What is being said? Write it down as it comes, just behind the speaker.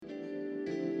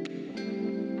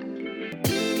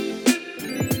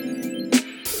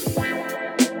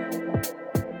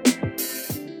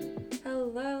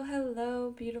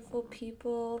beautiful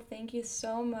people. Thank you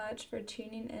so much for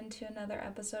tuning in to another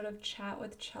episode of Chat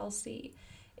with Chelsea.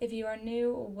 If you are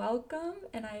new, welcome,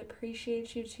 and I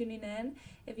appreciate you tuning in.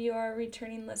 If you are a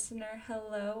returning listener,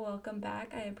 hello, welcome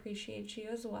back. I appreciate you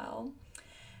as well.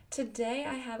 Today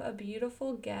I have a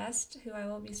beautiful guest who I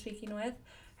will be speaking with.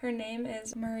 Her name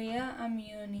is Maria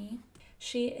Amiouni.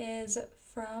 She is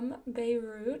from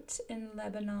Beirut in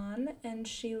Lebanon, and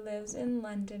she lives in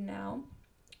London now.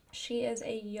 She is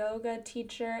a yoga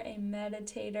teacher, a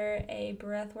meditator, a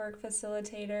breathwork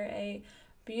facilitator, a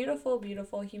beautiful,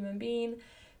 beautiful human being.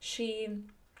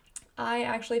 I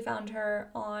actually found her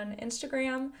on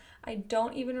Instagram. I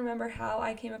don't even remember how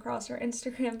I came across her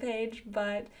Instagram page,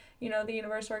 but the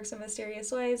universe works in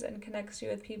mysterious ways and connects you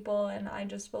with people, and I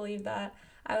just believe that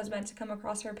I was meant to come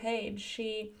across her page.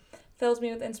 She fills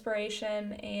me with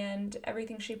inspiration, and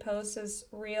everything she posts is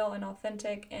real and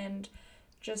authentic, and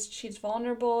just she's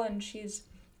vulnerable and she's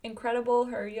incredible.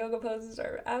 Her yoga poses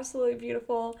are absolutely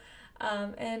beautiful,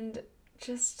 and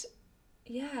just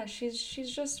yeah,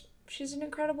 she's an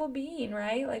incredible being,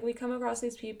 right? Like we come across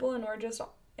these people and we're just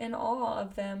in awe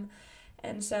of them.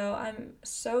 And so I'm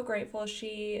so grateful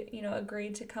she,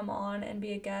 agreed to come on and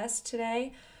be a guest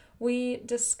today. We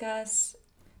discuss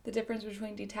the difference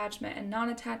between detachment and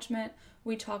non-attachment.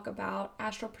 We talk about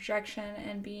astral projection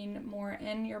and being more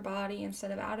in your body instead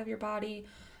of out of your body.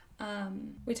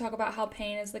 We talk about how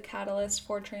pain is the catalyst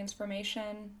for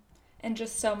transformation and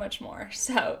just so much more.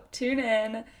 So tune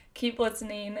in, keep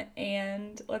listening,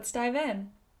 and let's dive in.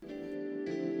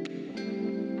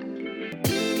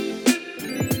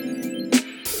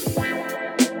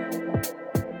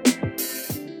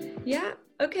 Yeah.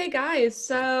 Okay, guys.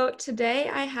 So today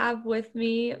I have with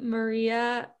me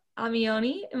Maria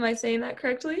Amioni. Am I saying that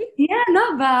correctly? Yeah,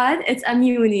 not bad. It's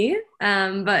Amuni,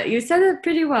 but you said it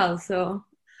pretty well, so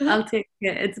I'll take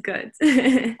it. It's good.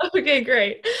 Okay,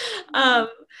 great. Um,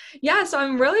 yeah, so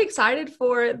I'm really excited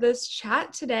for this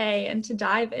chat today and to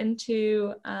dive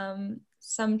into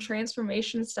some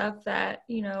transformation stuff that,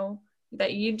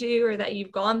 that you do or that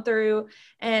you've gone through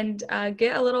and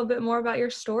get a little bit more about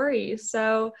your story.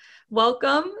 So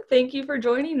welcome. Thank you for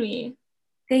joining me.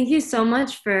 Thank you so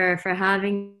much for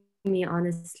having me,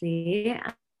 honestly.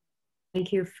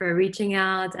 Thank you for reaching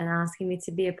out and asking me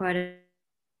to be a part of it.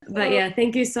 But Oh, yeah,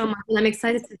 thank you so much. And I'm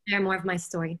excited to share more of my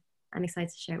story. I'm excited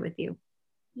to share it with you.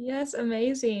 yes,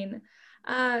 amazing.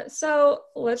 So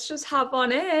let's just hop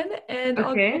on in and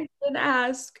I'll go ahead Okay. and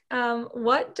ask,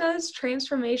 what does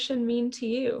transformation mean to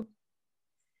you?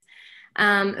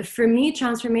 For me,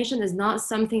 transformation is not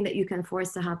something that you can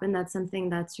force to happen. That's something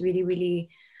that's really, really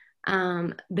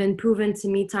been proven to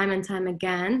me time and time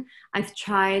again. I've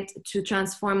tried to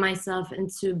transform myself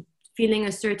into feeling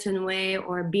a certain way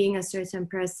or being a certain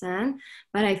person,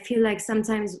 but I feel like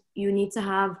sometimes you need to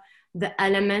have the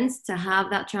elements to have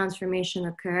that transformation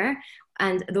occur.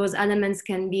 And those elements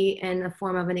can be in a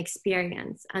form of an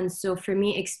experience. And so for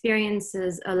me,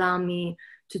 experiences allow me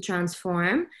to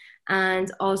transform and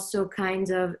also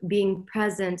kind of being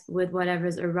present with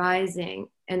whatever's arising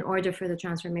in order for the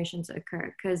transformation to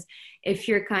occur. Because if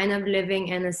you're kind of living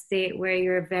in a state where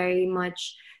you're very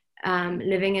much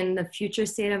living in the future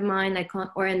state of mind, like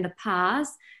or in the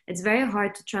past, it's very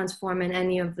hard to transform in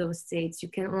any of those states. You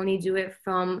can only do it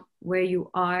from where you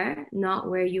are, not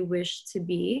where you wish to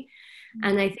be.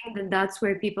 And I think that that's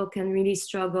where people can really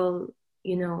struggle,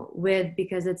 with,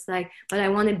 because it's like, but I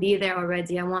want to be there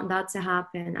already. I want that to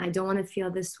happen. I don't want to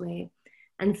feel this way.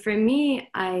 And for me,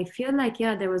 I feel like,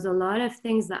 yeah, there was a lot of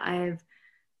things that I've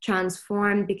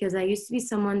transformed because I used to be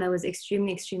someone that was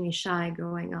extremely, extremely shy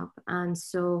growing up. And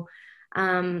so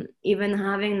even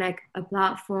having like a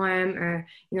platform or,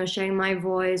 sharing my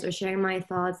voice or sharing my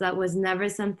thoughts, that was never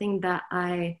something that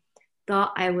I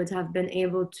thought I would have been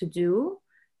able to do.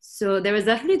 So there was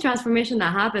definitely transformation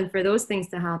that happened for those things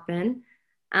to happen.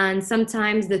 And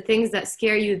sometimes the things that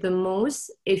scare you the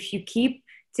most, if you keep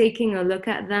taking a look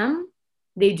at them,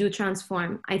 they do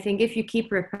transform. I think if you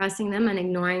keep repressing them and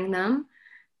ignoring them,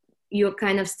 you'll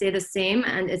kind of stay the same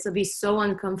and it'll be so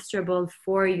uncomfortable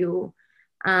for you.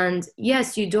 And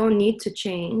yes, you don't need to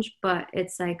change, but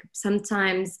it's like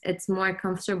sometimes it's more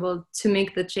comfortable to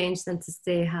make the change than to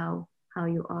stay how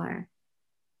you are.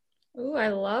 Ooh, I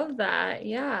love that.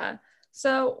 Yeah.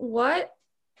 So what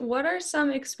are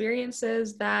some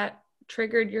experiences that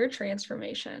triggered your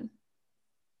transformation?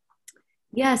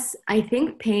 Yes, I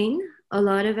think pain, a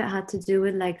lot of it had to do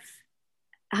with like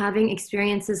having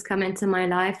experiences come into my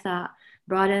life that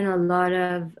brought in a lot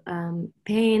of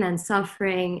pain and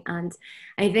suffering. And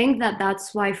I think that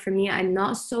that's why for me, I'm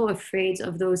not so afraid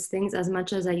of those things as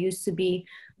much as I used to be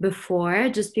before,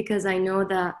 just because I know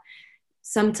that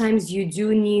sometimes you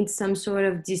do need some sort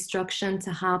of destruction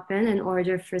to happen in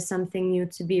order for something new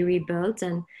to be rebuilt.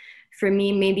 And for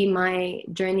me, maybe my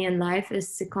journey in life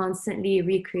is to constantly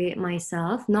recreate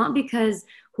myself, not because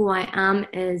who I am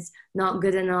is not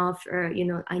good enough or,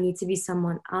 I need to be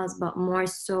someone else, but more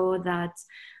so that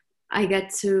I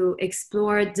get to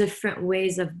explore different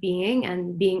ways of being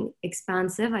and being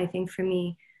expansive. I think for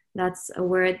me, that's a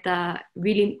word that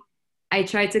really I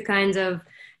try to kind of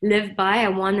live by. I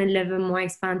want to live a more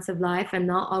expansive life and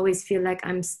not always feel like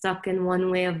I'm stuck in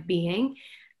one way of being.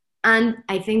 And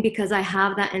I think because I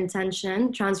have that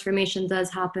intention, transformation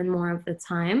does happen more of the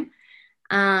time.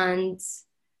 And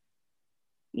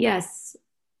yes,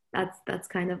 that's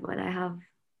kind of what I have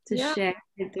to Yeah. share.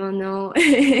 I don't know.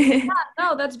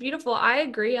 No, that's beautiful. I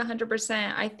agree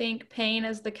 100%. I think pain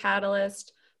is the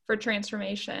catalyst for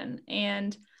transformation.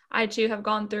 And I too have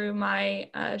gone through my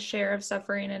share of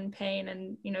suffering and pain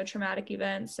and, traumatic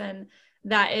events. And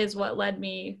that is what led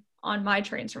me on my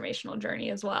transformational journey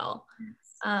as well.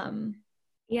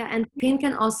 Yeah, and pain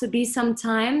can also be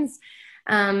sometimes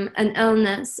an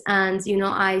illness. And,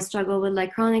 I struggle with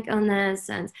like chronic illness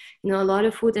and, a lot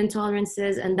of food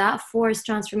intolerances. And that forced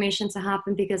transformation to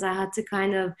happen because I had to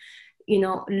kind of,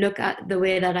 look at the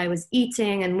way that I was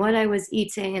eating and what I was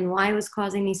eating and why it was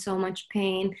causing me so much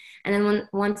pain. And then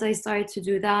once I started to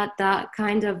do that, that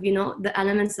kind of, the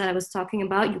elements that I was talking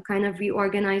about, you kind of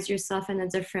reorganize yourself in a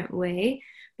different way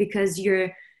because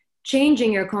you're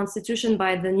changing your constitution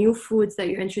by the new foods that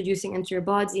you're introducing into your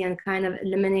body and kind of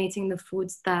eliminating the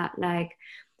foods that like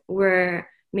were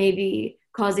maybe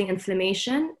causing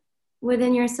inflammation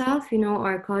within yourself,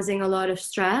 or causing a lot of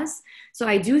stress. So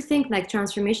I do think like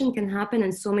transformation can happen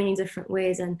in so many different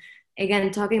ways. And again,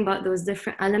 talking about those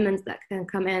different elements that can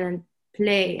come in and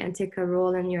play and take a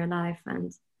role in your life. And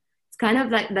it's kind of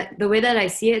like the way that I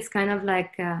see it, it's kind of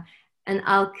like an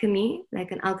alchemy,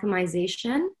 like an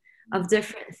alchemization of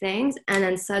different things. And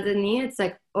then suddenly it's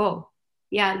like, oh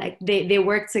yeah, like they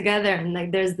work together and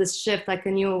like there's this shift, like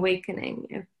a new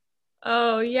awakening.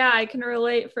 Oh, yeah, I can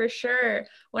relate for sure.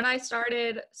 I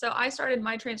started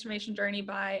my transformation journey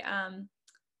by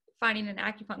finding an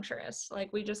acupuncturist.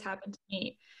 Like we just happened to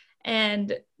meet.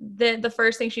 And the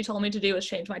first thing she told me to do was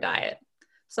change my diet.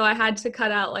 So I had to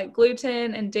cut out like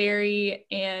gluten and dairy,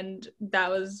 and that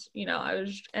was,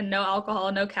 and no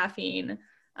alcohol, no caffeine.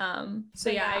 So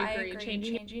yeah, I agree.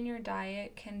 Changing your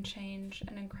diet can change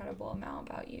an incredible amount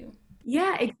about you.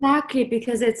 Yeah, exactly.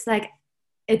 Because it's like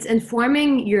it's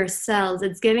informing your cells,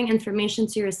 it's giving information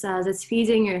to your cells, it's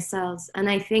feeding your cells. And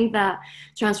I think that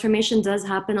transformation does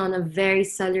happen on a very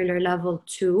cellular level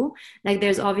too. Like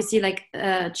there's obviously like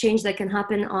a change that can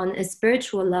happen on a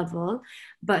spiritual level,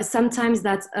 but sometimes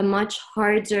that's a much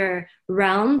harder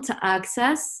realm to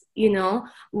access,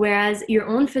 whereas your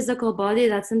own physical body,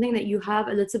 that's something that you have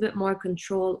a little bit more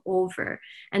control over.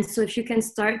 And so if you can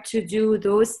start to do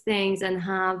those things and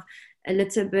have a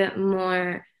little bit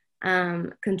more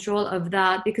control of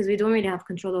that, because we don't really have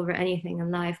control over anything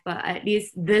in life, but at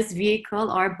least this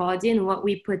vehicle, our body and what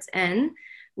we put in,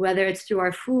 whether it's through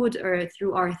our food or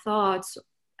through our thoughts,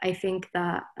 I think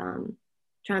that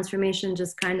transformation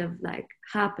just kind of like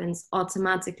happens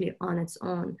automatically on its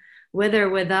own,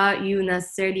 whether without you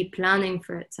necessarily planning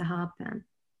for it to happen.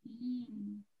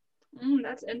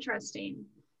 That's interesting.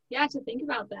 Yeah, to think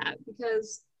about that,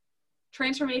 because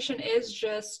transformation is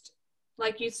just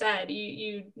like you said,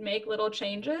 you make little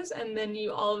changes and then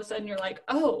you all of a sudden you're like,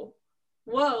 oh,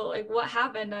 whoa, like what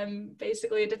happened? I'm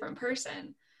basically a different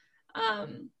person.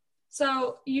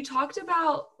 So you talked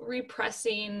about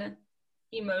repressing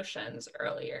emotions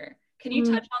earlier. Can you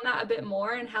touch on that a bit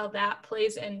more and how that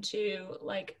plays into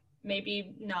like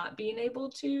maybe not being able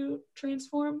to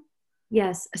transform?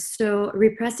 Yes. So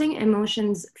repressing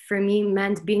emotions for me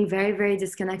meant being very, very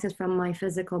disconnected from my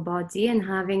physical body and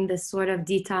having this sort of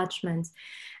detachment.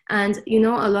 And,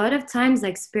 a lot of times,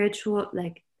 like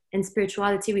in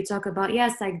spirituality, we talk about,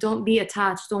 yes, like don't be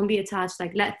attached,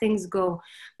 like let things go.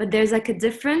 But there's like a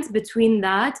difference between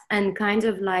that and kind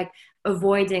of like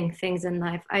avoiding things in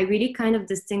life. I really kind of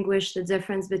distinguish the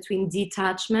difference between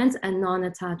detachment and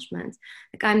non-attachment.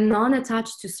 Like I'm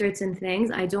non-attached to certain things.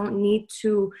 I don't need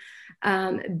to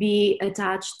be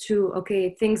attached to,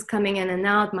 okay, things coming in and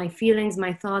out, my feelings,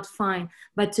 my thought, fine.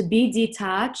 But to be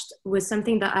detached was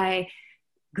something that I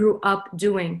grew up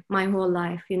doing my whole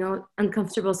life.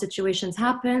 Uncomfortable situations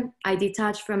happen, I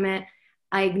detach from it,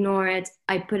 I ignore it,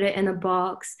 I put it in a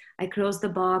box, I close the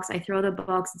box, I throw the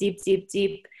box deep, deep,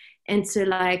 deep into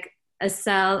like a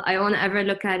cell. I won't ever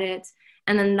look at it.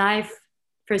 And then life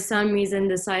for some reason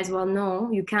decides, well, no,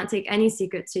 you can't take any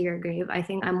secrets to your grave. I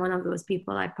think I'm one of those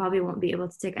people. I probably won't be able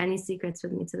to take any secrets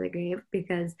with me to the grave,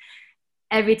 because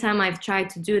every time I've tried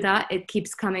to do that, it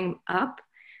keeps coming up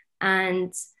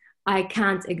and I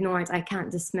can't ignore it. I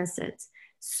can't dismiss it.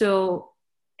 So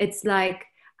it's like,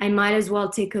 I might as well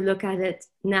take a look at it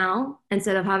now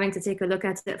instead of having to take a look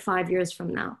at it 5 years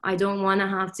from now. I don't want to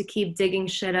have to keep digging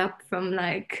shit up from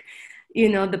like,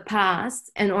 the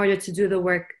past in order to do the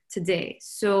work today.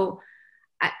 So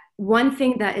one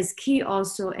thing that is key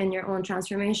also in your own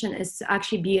transformation is to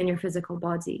actually be in your physical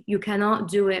body. You cannot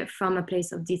do it from a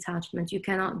place of detachment. You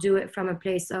cannot do it from a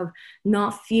place of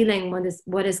not feeling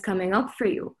what is coming up for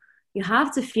you. You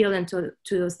have to feel into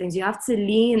those things. You have to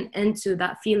lean into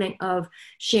that feeling of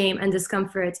shame and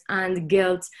discomfort and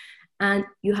guilt. And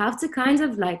you have to kind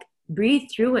of like breathe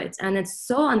through it. And it's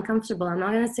so uncomfortable. I'm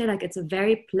not going to say like it's a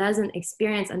very pleasant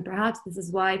experience. And perhaps this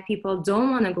is why people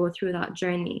don't want to go through that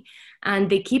journey. And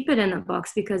they keep it in a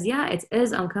box because, yeah, it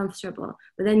is uncomfortable.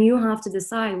 But then you have to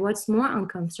decide what's more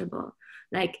uncomfortable.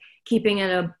 Like keeping it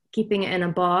in a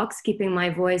box, keeping my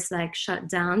voice like shut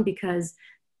down because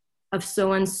of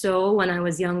so and so when I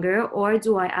was younger, or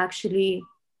do I actually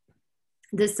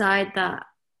decide that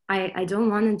I don't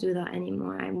want to do that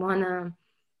anymore? I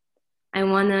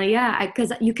wanna, yeah,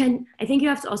 because I think you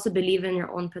have to also believe in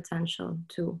your own potential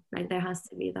too. Like there has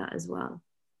to be that as well.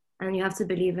 And you have to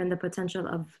believe in the potential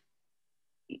of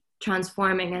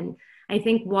transforming. And I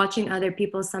think watching other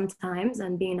people sometimes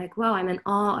and being like, wow, I'm in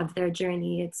awe of their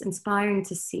journey. It's inspiring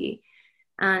to see.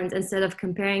 And instead of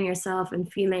comparing yourself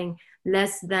and feeling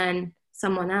less than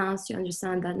someone else, you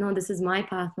understand that, no, this is my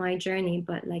path, my journey,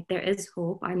 but like there is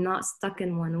hope. I'm not stuck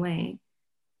in one way.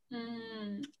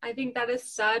 I think that is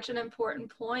such an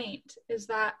important point, is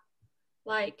that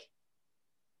like,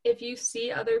 if you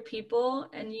see other people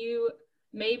and you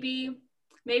maybe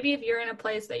if you're in a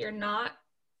place that you're not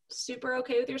super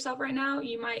okay with yourself right now,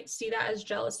 you might see that as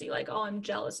jealousy, like, oh, I'm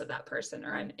jealous of that person,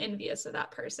 or I'm envious of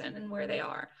that person and where they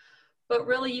are. But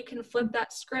really, you can flip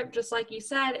that script, just like you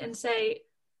said, and say,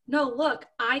 no, look,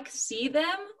 I see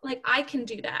them, like I can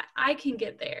do that. I can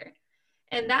get there.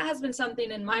 And that has been something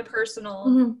in my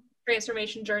personal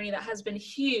transformation journey that has been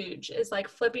huge, is like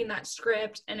flipping that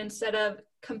script. And instead of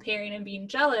comparing and being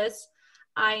jealous,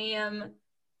 I am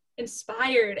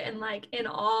inspired and like in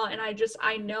awe. And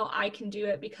I know I can do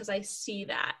it because I see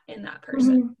that in that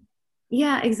person.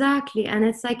 Yeah, exactly. And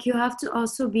it's like you have to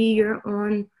also be your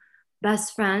own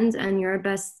best friend and your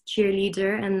best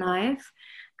cheerleader in life.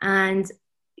 And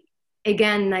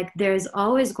again, like there's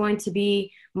always going to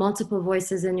be multiple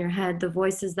voices in your head, the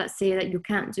voices that say that you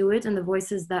can't do it and the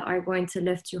voices that are going to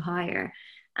lift you higher.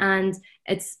 And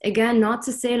it's, again, not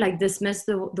to say like dismiss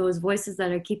those voices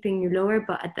that are keeping you lower,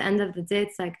 but at the end of the day,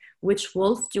 it's like, which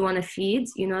wolf do you want to feed?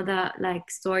 You know, that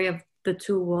like story of the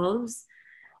two wolves.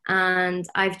 And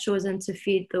I've chosen to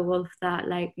feed the wolf that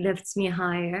like lifts me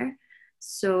higher.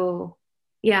 So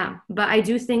yeah, but I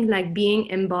do think like being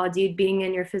embodied, being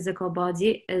in your physical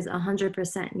body is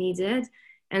 100% needed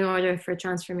in order for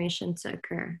transformation to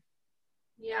occur.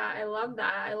 Yeah, I love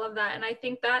that. I love that. And I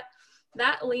think that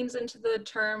leans into the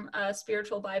term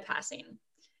spiritual bypassing,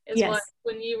 is Yes. what,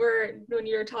 when you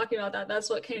were talking about that,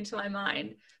 that's what came to my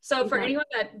mind. So for anyone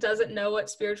that doesn't know what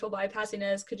spiritual bypassing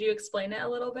is, could you explain it a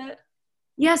little bit?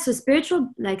 Yeah, so spiritual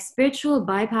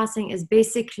bypassing is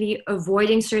basically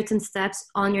avoiding certain steps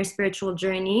on your spiritual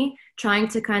journey, trying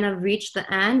to kind of reach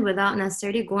the end without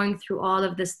necessarily going through all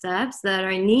of the steps that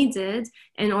are needed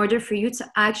in order for you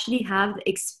to actually have the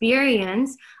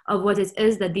experience of what it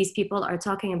is that these people are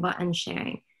talking about and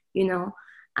sharing, you know?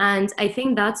 And I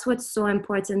think that's what's so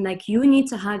important. Like you need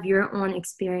to have your own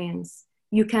experience.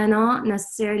 You cannot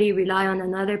necessarily rely on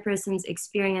another person's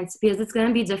experience because it's going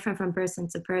to be different from person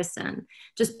to person.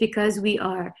 Just because we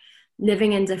are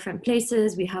living in different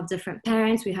places, we have different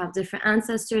parents, we have different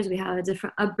ancestors, we have a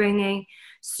different upbringing.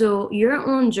 So your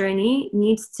own journey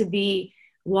needs to be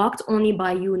walked only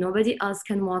by you. Nobody else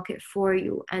can walk it for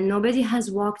you. And nobody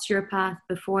has walked your path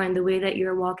before in the way that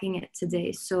you're walking it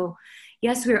today. So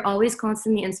yes, we're always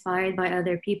constantly inspired by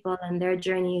other people and their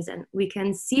journeys, and we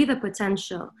can see the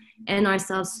potential in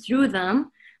ourselves through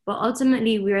them, but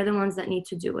ultimately we're the ones that need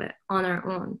to do it on our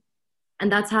own.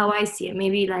 And that's how I see it.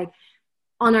 Maybe like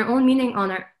on our own, meaning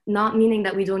not meaning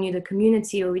that we don't need a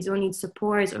community or we don't need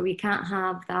support or we can't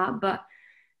have that, but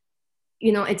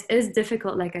you know, it is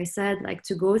difficult, like I said, like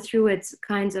to go through it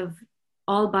kind of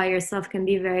all by yourself can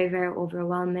be very, very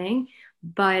overwhelming.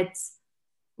 But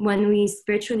when we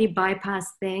spiritually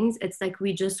bypass things, it's like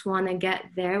we just want to get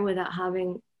there without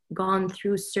having gone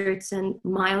through certain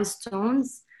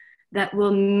milestones that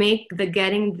will make the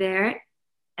getting there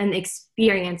an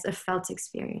experience, a felt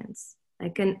experience.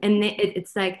 Like, and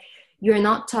it's like, you're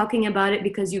not talking about it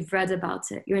because you've read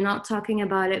about it. You're not talking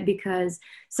about it because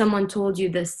someone told you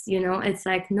this, you know. It's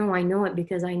like, no, I know it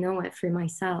because I know it for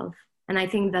myself. And I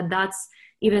think that that's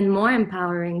even more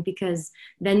empowering, because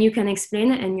then you can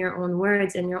explain it in your own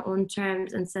words, in your own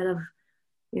terms, instead of,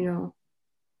 you know,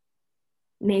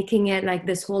 making it like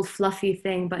this whole fluffy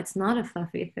thing. But it's not a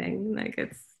fluffy thing. Like,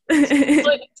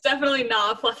 It's definitely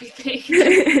not a fluffy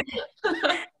thing.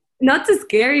 not to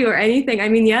scare you or anything. I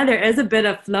mean, yeah, there is a bit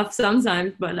of fluff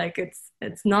sometimes, but like,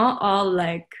 it's not all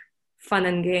like fun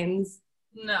and games.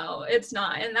 No, it's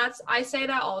not. And I say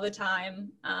that all the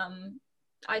time.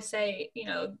 I say, you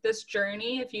know, this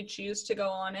journey, if you choose to go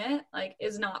on it, like,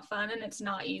 is not fun and it's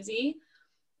not easy,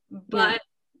 but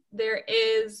there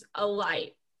is a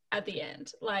light at the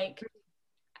end. Like,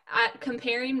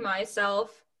 comparing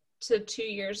myself to 2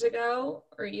 years ago,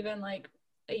 or even like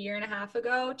a year and a half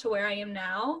ago, to where I am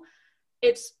now,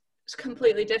 it's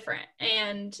completely different.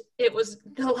 And it was,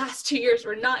 the last 2 years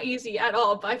were not easy at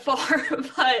all by far,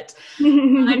 but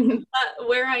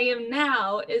where I am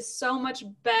now is so much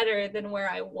better than where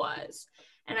I was.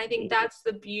 And I think that's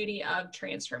the beauty of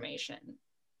transformation.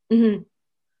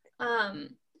 Mm-hmm.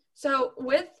 So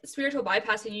with spiritual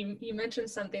bypassing, you mentioned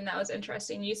something that was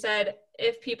interesting. You said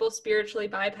if people spiritually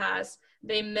bypass,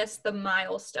 they miss the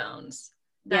milestones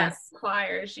that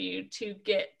requires you to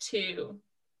get to,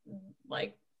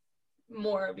 like,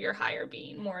 more of your higher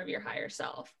being, more of your higher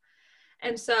self.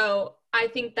 And so I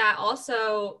think that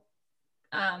also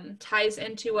ties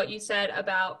into what you said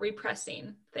about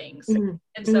repressing things. Mm-hmm.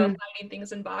 And so hiding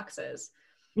things in boxes.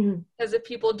 Because if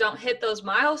people don't hit those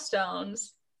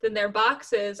milestones, then their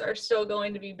boxes are still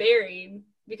going to be buried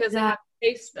because they have to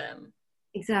face them.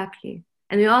 Exactly.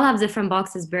 And we all have different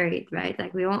boxes buried, right?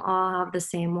 Like, we don't all have the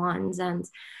same ones. And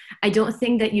I don't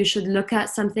think that you should look at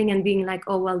something and being like,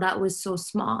 oh, well, that was so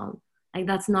small. Like,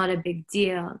 that's not a big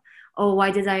deal. Oh,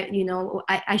 why did I, you know,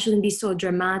 I shouldn't be so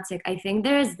dramatic. I think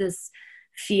there's this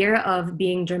fear of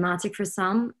being dramatic for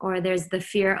some, or there's the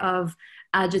fear of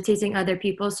agitating other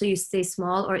people, so you stay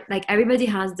small, or like, everybody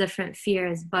has different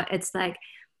fears. But it's like,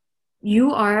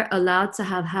 you are allowed to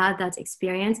have had that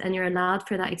experience, and you're allowed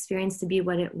for that experience to be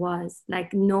what it was.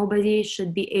 Like, nobody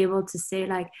should be able to say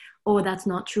like, oh, that's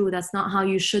not true, that's not how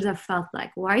you should have felt.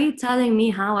 Like, why are you telling me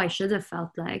how I should have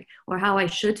felt like, or how I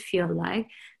should feel like?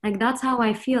 Like, that's how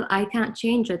I feel, I can't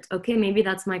change it. Okay, maybe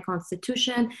that's my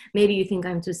constitution, maybe you think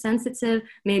I'm too sensitive,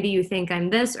 maybe you think I'm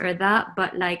this or that,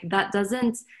 but like, that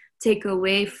doesn't take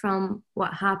away from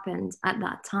what happened at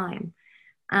that time.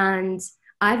 And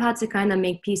I've had to kind of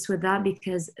make peace with that,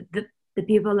 because the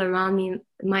people around me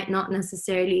might not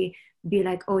necessarily be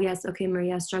like, oh yes, okay,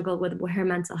 Maria struggled with her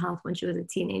mental health when she was a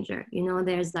teenager. You know,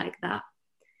 there's that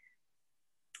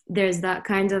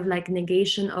kind of like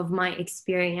negation of my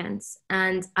experience.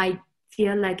 And I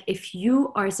feel like if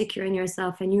you are secure in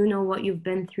yourself and you know what you've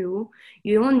been through,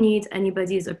 you don't need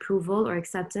anybody's approval or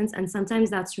acceptance. And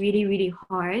sometimes that's really, really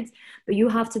hard, but you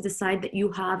have to decide that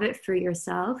you have it for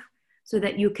yourself, so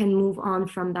that you can move on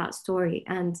from that story.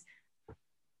 And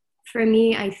for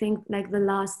me, I think like the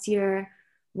last year,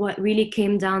 what really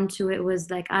came down to it was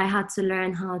like, I had to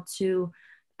learn how to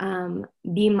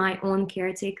be my own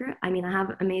caretaker. I mean, I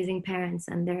have amazing parents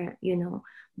and they're, you know,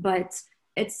 but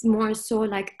it's more so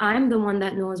like, I'm the one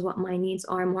that knows what my needs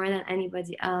are more than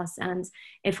anybody else. And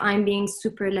if I'm being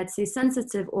super, let's say,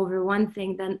 sensitive over one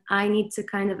thing, then I need to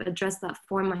kind of address that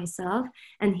for myself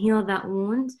and heal that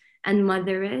wound and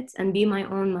mother it and be my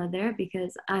own mother,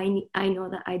 because I know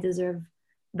that I deserve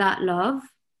that love,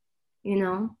 you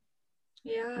know?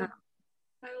 Yeah,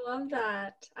 I love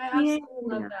that. I absolutely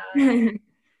love that.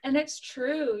 And it's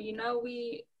true, you know,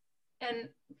 and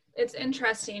it's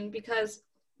interesting because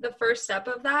the first step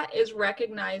of that is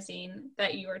recognizing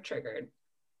that you are triggered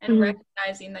and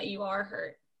recognizing that you are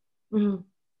hurt.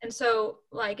 And so,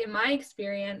 like, in my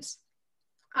experience,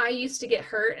 I used to get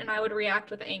hurt and I would react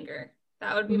with anger.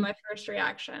 That would be my first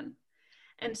reaction.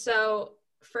 And so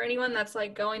for anyone that's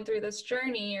like going through this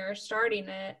journey or starting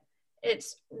it,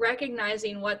 it's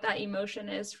recognizing what that emotion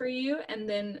is for you and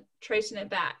then tracing it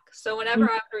back. So whenever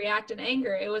I would react in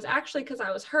anger, it was actually because I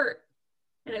was hurt.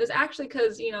 And it was actually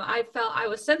because, you know, I felt I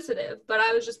was sensitive, but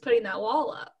I was just putting that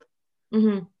wall up.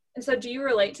 And so do you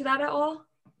relate to that at all?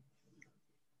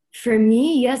 For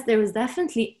me, yes, there was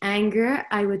definitely anger.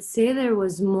 I would say there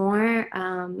was more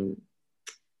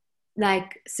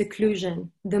like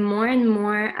seclusion. The more and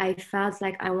more I felt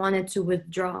like I wanted to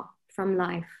withdraw from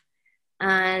life.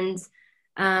 And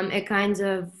it kind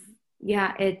of,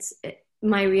 yeah,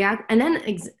 my react. And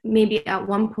then maybe at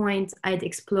one point I'd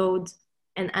explode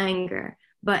in anger.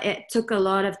 but it took a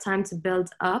lot of time to build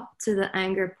up to the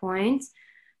anger point.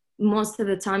 Most of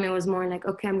the time it was more like,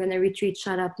 okay, I'm going to retreat,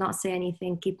 shut up, not say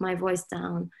anything, keep my voice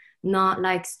down, not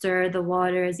like stir the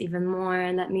waters even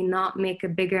more, let me not make a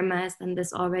bigger mess than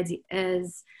this already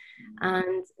is.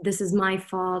 And this is my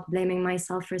fault, blaming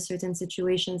myself for certain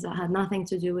situations that had nothing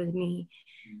to do with me.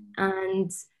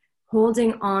 And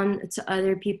holding on to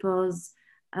other people's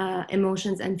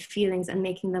emotions and feelings and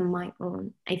making them my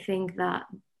own. I think that,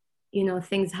 you know,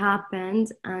 things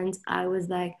happened and I was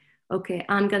like, okay,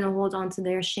 I'm going to hold on to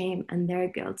their shame and their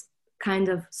guilt kind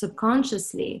of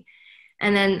subconsciously.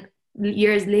 And then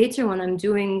years later, when I'm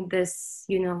doing this,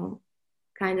 you know,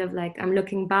 kind of like I'm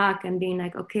looking back and being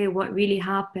like, okay, what really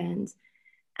happened?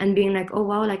 And being like, oh,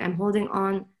 wow, like I'm holding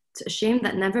on to a shame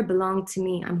that never belonged to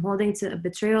me. I'm holding to a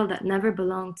betrayal that never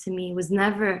belonged to me, was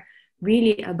never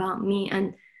really about me.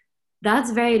 And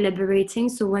that's very liberating.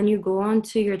 So when you go on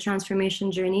to your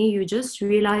transformation journey, you just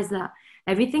realize that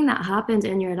everything that happened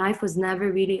in your life was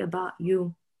never really about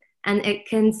you. And it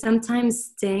can sometimes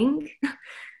sting,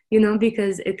 you know,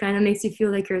 because it kind of makes you feel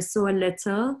like you're so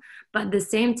little. But at the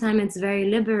same time, it's very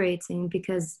liberating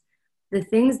because the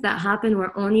things that happened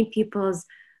were only people's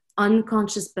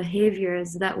unconscious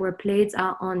behaviors that were played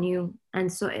out on you.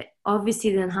 And so it obviously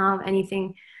didn't have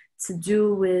anything to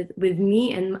do with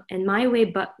me and my way,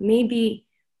 but maybe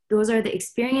those are the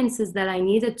experiences that I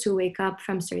needed to wake up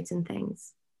from certain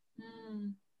things.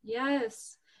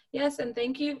 Yes. Yes. And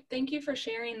thank you for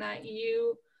sharing that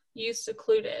you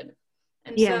secluded.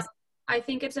 And so Yes. I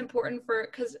think it's important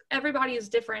because everybody is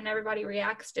different, everybody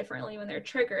reacts differently when they're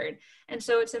triggered. And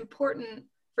so it's important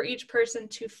for each person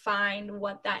to find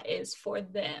what that is for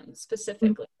them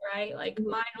specifically, right? Like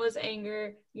mine was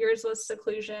anger, yours was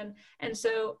seclusion. And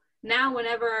so now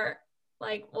whenever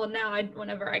I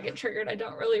get triggered, I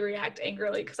don't really react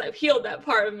angrily because I've healed that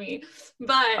part of me.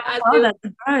 But Oh, that's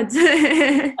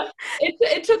good.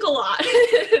 it took a lot.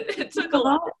 It took a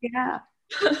lot. Yeah.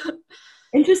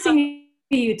 Interesting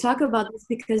you talk about this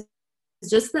because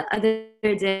just the other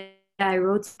day I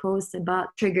wrote a post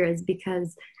about triggers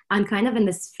because I'm kind of in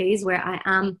this phase where I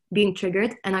am being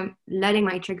triggered and I'm letting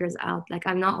my triggers out. Like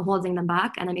I'm not holding them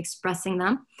back and I'm expressing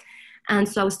them. And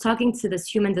so I was talking to this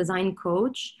human design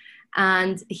coach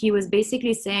and he was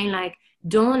basically saying like,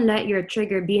 don't let your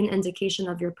trigger be an indication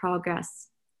of your progress.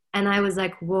 And I was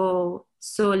like, whoa,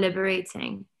 so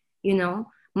liberating. You know,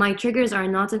 my triggers are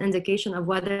not an indication of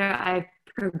whether I'm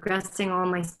progressing on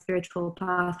my spiritual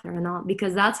path or not,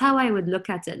 because that's how I would look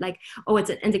at it. Like, oh, it's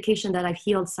an indication that I've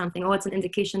healed something. Oh, it's an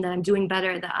indication that I'm doing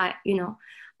better, that I, you know,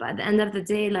 but at the end of the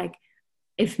day, like,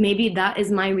 if maybe that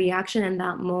is my reaction in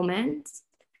that moment,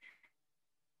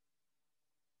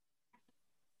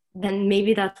 then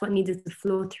maybe that's what needed to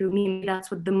flow through me. Maybe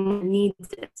that's what the moment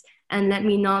needed. And let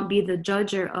me not be the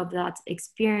judger of that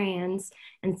experience.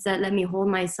 Instead, let me hold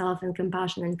myself in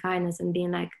compassion and kindness and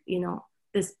being like, you know,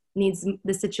 this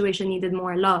situation needed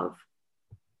more love.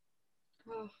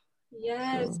 Oh,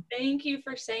 yes. So. Thank you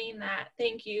for saying that.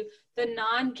 Thank you. The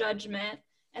non-judgment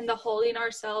and the holding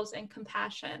ourselves in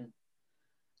compassion.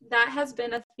 That has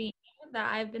been a theme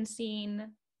that I've been seeing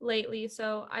lately.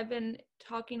 So I've been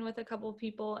talking with a couple of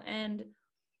people and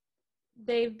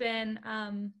they've been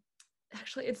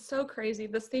actually, it's so crazy.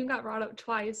 This theme got brought up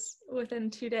twice within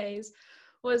 2 days,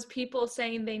 was people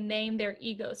saying they name their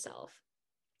ego self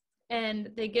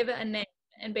and they give it a name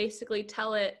and basically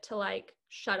tell it to like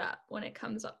shut up when it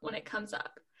comes up.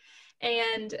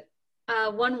 And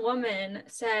one woman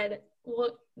said,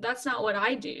 well, that's not what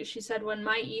I do. She said, when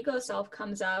my ego self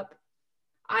comes up,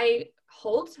 I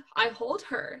hold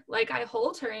her. Like I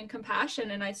hold her in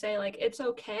compassion and I say like, it's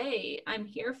okay. I'm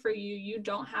here for you. You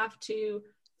don't have to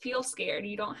feel scared.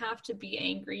 You don't have to be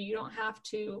angry. You don't have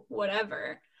to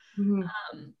whatever.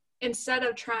 Mm-hmm. Instead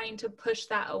of trying to push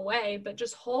that away, but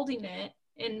just holding it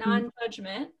in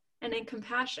non-judgment and in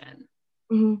compassion.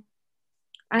 Mm-hmm.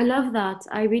 I love that.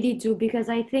 I really do, because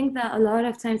I think that a lot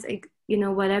of times, you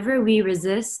know, whatever we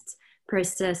resist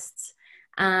persists.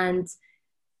 And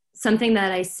something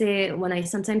that I say when I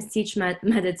sometimes teach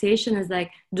meditation is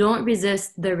like, don't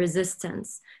resist the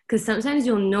resistance. Because sometimes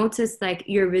you'll notice like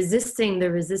you're resisting the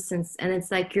resistance and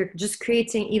it's like you're just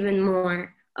creating even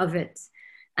more of it.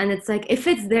 And it's like, if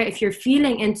it's there, if you're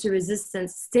feeling into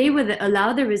resistance, stay with it.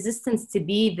 Allow the resistance to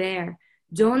be there.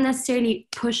 Don't necessarily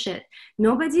push it.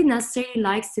 Nobody necessarily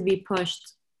likes to be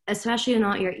pushed, especially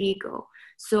not your ego.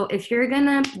 So if you're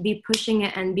gonna be pushing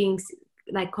it and being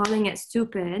like calling it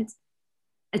stupid,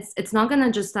 it's not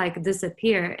gonna just like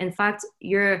disappear. In fact,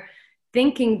 you're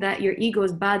thinking that your ego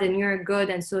is bad and you're good,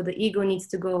 and so the ego needs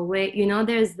to go away. You know,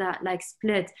 there's that like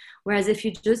split. Whereas if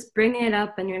you just bring it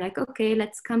up and you're like, okay,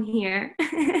 let's come here.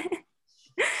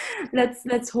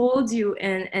 Let's hold you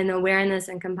in awareness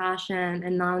and compassion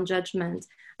and non-judgment.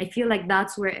 I feel like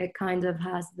that's where it kind of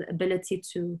has the ability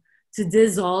to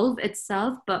dissolve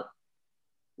itself. But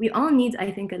we all need,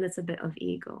 I think, a little bit of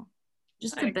ego,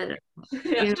 just a bit,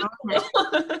 yeah, you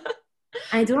know.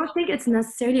 I don't think it's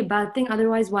necessarily a bad thing.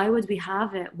 Otherwise, why would we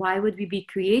have it? Why would we be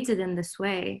created in this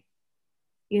way?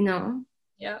 You know?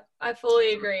 Yeah, I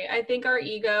fully agree. I think our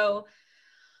ego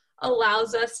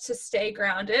allows us to stay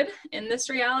grounded in this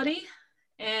reality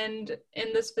and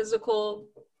in this physical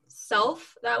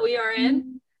self that we are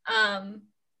in.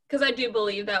 Because I do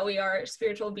believe that we are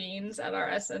spiritual beings at our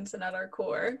essence and at our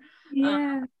core.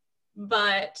 Yeah.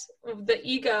 But the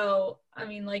ego, I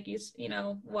mean, like you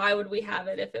know, why would we have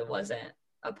it if it wasn't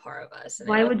a part of us? And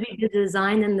why would we be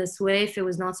designed in this way if it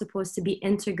was not supposed to be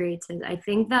integrated? I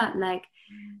think that, like,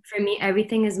 for me,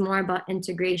 everything is more about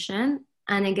integration.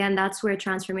 And again, that's where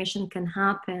transformation can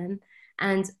happen.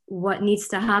 And what needs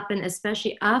to happen,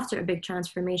 especially after a big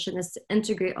transformation, is to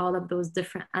integrate all of those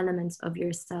different elements of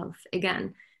yourself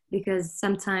again. Because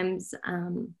sometimes,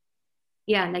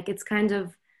 yeah, like it's kind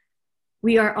of,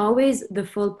 we are always the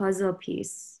full puzzle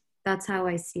piece. That's how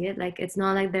I see it. Like, it's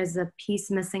not like there's a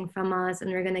piece missing from us and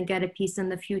we're going to get a piece in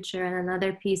the future and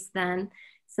another piece then.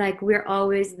 It's like we're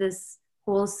always this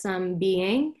wholesome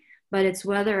being, but it's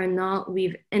whether or not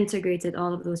we've integrated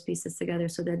all of those pieces together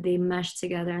so that they mesh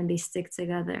together and they stick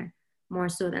together, more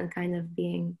so than kind of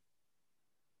being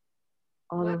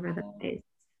all over the place.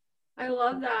 I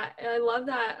love that. I love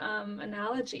that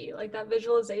analogy, like that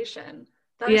visualization.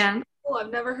 That is cool.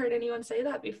 I've never heard anyone say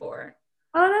that before.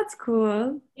 Oh, that's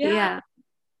cool. Yeah.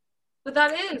 But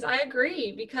that is, I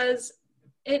agree, because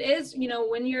it is, you know,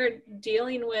 when you're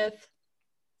dealing with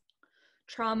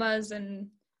traumas and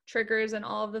triggers and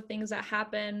all of the things that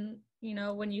happen, you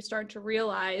know, when you start to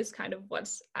realize kind of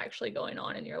what's actually going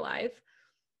on in your life,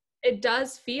 it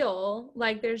does feel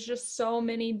like there's just so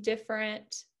many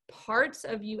different parts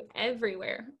of you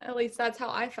everywhere. At least that's how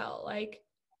I felt. Like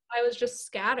I was just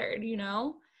scattered, you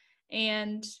know?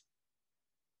 And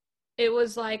it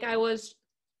was like I was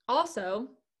also,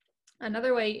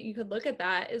 another way you could look at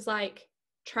that is like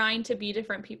trying to be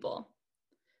different people.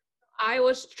 I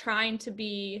was trying to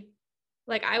be,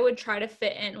 like, I would try to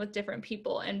fit in with different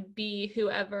people and be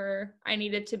whoever I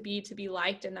needed to be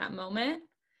liked in that moment.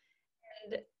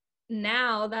 And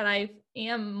now that I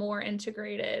am more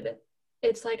integrated,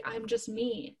 it's like I'm just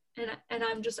me, and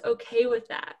I'm just okay with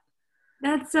that.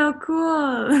 That's so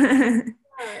cool.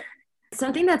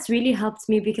 Something that's really helped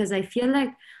me, because I feel like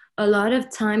a lot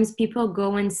of times people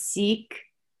go and seek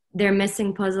their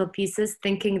missing puzzle pieces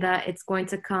thinking that it's going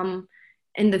to come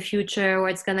in the future or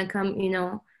it's going to come, you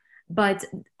know. But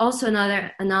also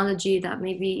another analogy that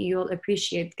maybe you'll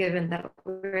appreciate, given that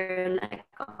we're like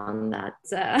on that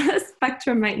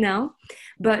spectrum right now.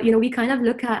 But, you know, we kind of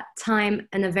look at time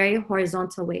in a very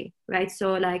horizontal way, right?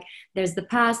 So like there's the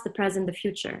past, the present, the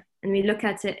future, and we look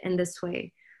at it in this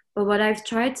way. But what I've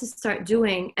tried to start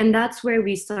doing, and that's where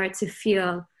we start to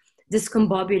feel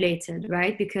discombobulated,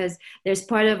 right? Because there's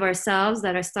part of ourselves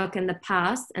that are stuck in the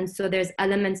past. And so there's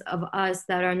elements of us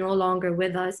that are no longer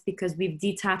with us because we've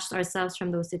detached ourselves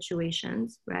from those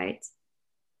situations, right?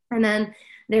 And then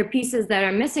there are pieces that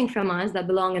are missing from us that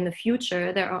belong in the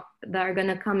future that are going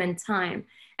to come in time.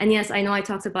 And yes, I know I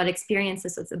talked about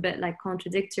experiences, so it's a bit like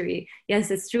contradictory.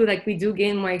 Yes, it's true, like we do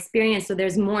gain more experience, so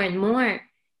there's more and more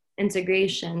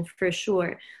integration for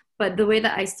sure. But the way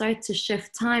that I start to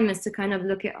shift time is to kind of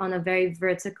look at on a very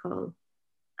vertical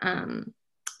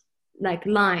like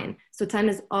line. So time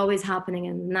is always happening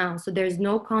in the now. So there's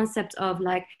no concept of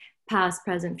like past,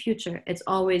 present, future. It's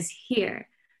always here.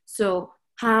 So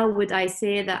how would I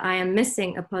say that I am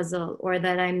missing a puzzle or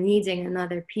that I'm needing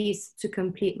another piece to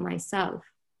complete myself,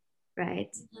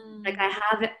 right? Like I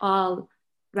have it all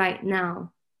right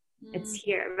now. It's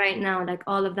here right now, like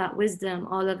all of that wisdom,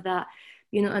 all of that,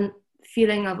 you know, and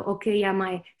feeling of, okay, yeah,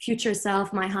 my future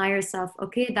self, my higher self,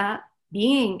 okay, that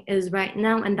being is right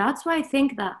now. And that's why I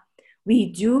think that we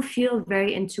do feel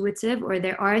very intuitive, or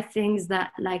there are things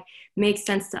that like make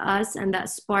sense to us and that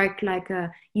spark like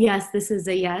a yes, this is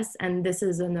a yes and this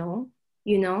is a no,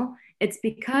 you know. It's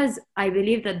because I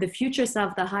believe that the future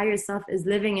self, the higher self, is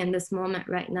living in this moment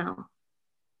right now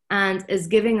and is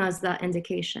giving us that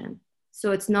indication.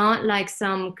 So it's not like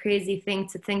some crazy thing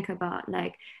to think about.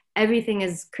 Like everything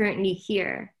is currently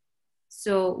here.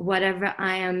 So whatever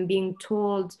I am being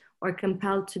told or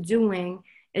compelled to doing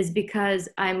is because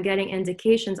I'm getting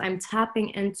indications. I'm tapping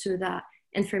into that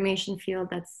information field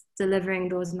that's delivering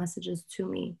those messages to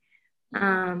me.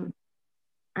 Um,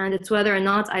 and it's whether or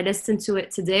not I listen to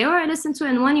it today or I listen to it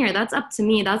in 1 year. That's up to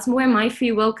me. That's where my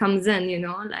free will comes in, you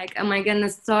know? Like, am I gonna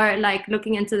start like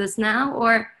looking into this now,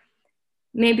 or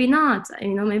maybe not? You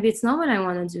know, maybe it's not what I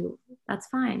want to do. That's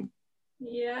fine.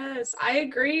 Yes, I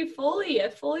agree fully. I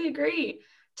fully agree.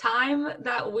 Time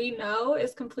that we know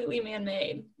is completely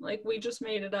man-made. Like we just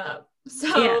made it up.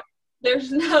 Yeah. So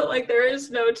there's no like there is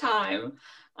no time.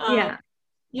 Um Yeah.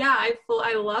 yeah,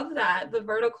 I love that. The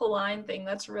vertical line thing.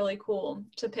 That's really cool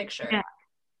to picture. Yeah.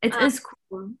 It Um, is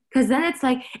cool because then it's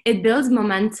like it builds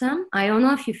momentum. I don't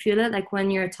know if you feel it like when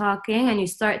you're talking and you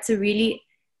start to really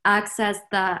access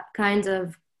that kind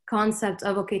of concept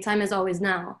of, okay, time is always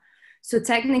now. So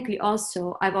technically,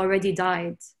 also, I've already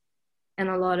died in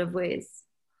a lot of ways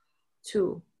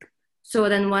too. So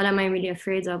then what am I really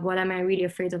afraid of? What am I really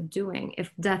afraid of doing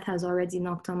if death has already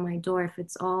knocked on my door? If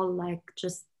it's all like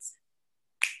just,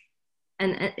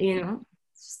 and you know,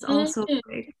 it's just all so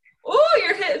big. Oh,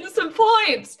 you're hitting some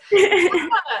points. Yeah,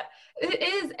 it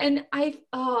is. And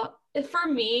for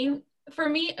me,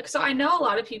 so I know a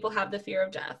lot of people have the fear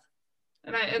of death.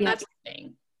 And Yeah, that's the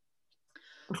thing.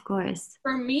 of course.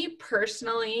 For me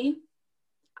personally,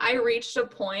 I reached a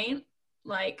point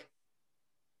like,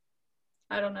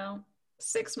 I don't know,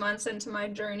 6 months into my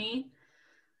journey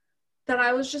that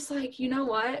I was just like, you know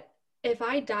what? If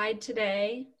I died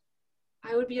today,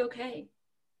 I would be okay.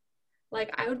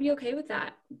 Like, I would be okay with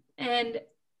that. And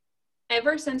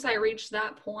ever since I reached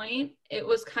that point, it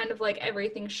was kind of like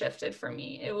everything shifted for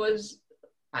me. It was,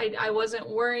 I wasn't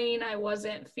worrying, I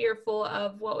wasn't fearful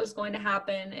of what was going to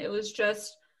happen. It was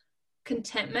just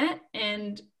contentment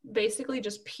and basically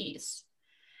just peace.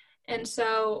 And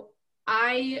so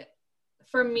I,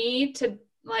 for me to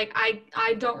like,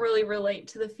 I don't really relate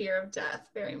to the fear of death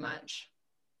very much.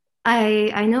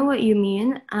 I know what you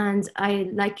mean, and I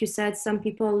like you said, some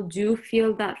people do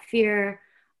feel that fear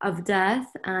of death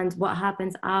and what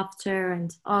happens after and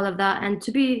all of that. And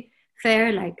to be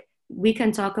fair, like we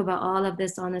can talk about all of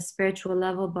this on a spiritual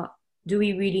level, but do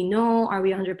we really know? Are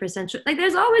we 100% sure? Like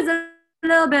there's always a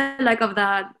little bit like of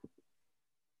that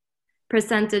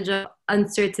percentage of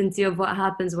uncertainty of what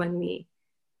happens when we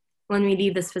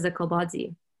leave this physical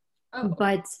body. Oh,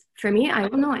 But for me, I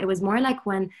don't know, it was more like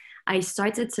when I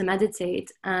started to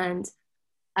meditate and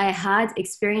I had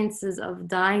experiences of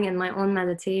dying in my own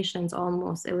meditations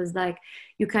almost. It was like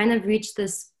you kind of reach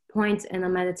this point in a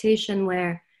meditation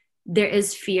where there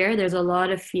is fear. There's a lot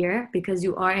of fear because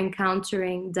you are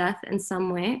encountering death in some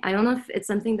way. I don't know if it's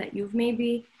something that you've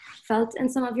maybe felt in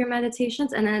some of your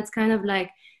meditations. And then it's kind of like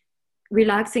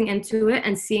relaxing into it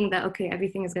and seeing that, okay,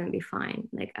 everything is going to be fine.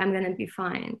 Like I'm going to be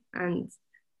fine. And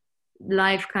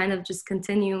life kind of just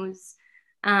continues.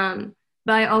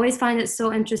 But I always find it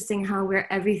so interesting how we're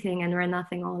everything and we're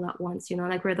nothing all at once, you know,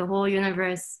 like we're the whole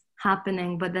universe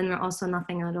happening, but then we're also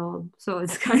nothing at all. So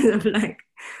it's kind of like,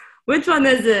 which one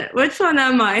is it? Which one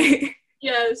am I?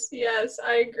 yes, yes,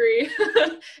 I agree.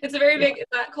 It's a very Yeah. big, is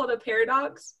that called a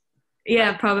paradox? Yeah,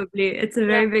 Like, probably. It's a yeah,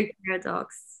 very big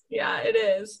paradox. yeah, it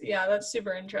is. Yeah, that's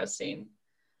super interesting.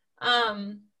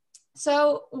 Um,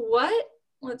 so what,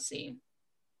 let's see.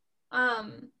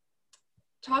 Um,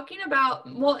 talking about,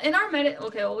 well, in our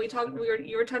okay, well,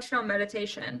 you were touching on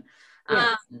meditation.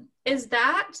 Yes. Is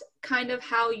that kind of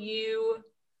how you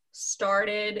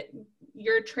started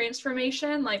your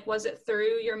transformation? Like, was it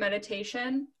through your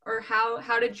meditation, or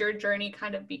how did your journey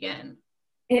kind of begin?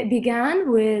 It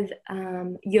began with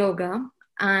yoga,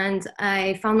 and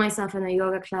I found myself in a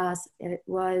yoga class. It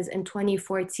was in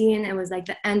 2014. It was like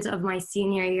the end of my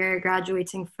senior year,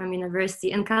 graduating from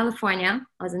university in California.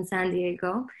 I was in San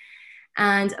Diego.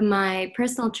 And my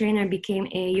personal trainer became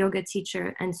a yoga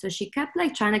teacher. And so she kept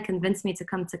like trying to convince me to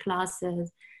come to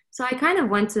classes. So I kind of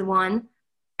went to one,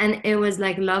 and it was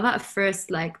like love at first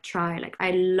like try. Like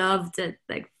I loved it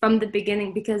like from the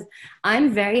beginning because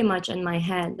I'm very much in my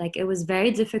head. Like it was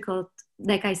very difficult.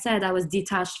 Like I said, I was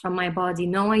detached from my body,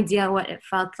 no idea what it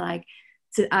felt like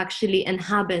to actually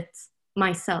inhabit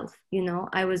myself, you know.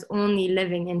 I was only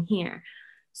living in here.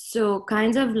 So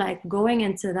kind of like going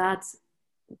into that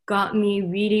got me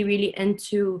really, really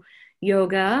into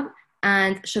yoga.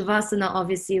 And Shavasana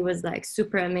obviously was like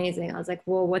super amazing. I was like,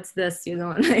 whoa, what's this? You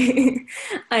know, like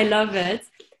I love it.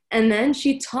 And then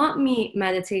she taught me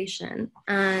meditation,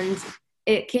 and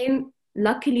it came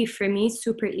luckily for me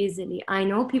super easily. I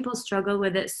know people struggle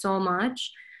with it so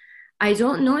much. I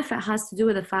don't know if it has to do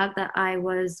with the fact that I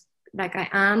was like I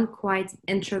am quite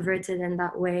introverted in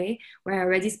that way, where I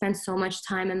already spent so much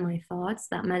time in my thoughts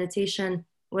that meditation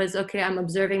was okay, I'm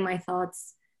observing my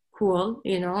thoughts, cool,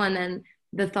 you know, and then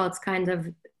the thoughts kind of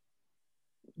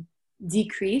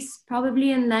decrease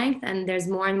probably in length, and there's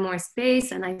more and more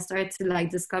space, and I started to like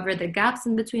discover the gaps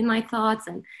in between my thoughts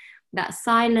and that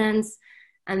silence,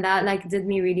 and that like did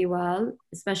me really well,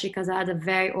 especially because I had a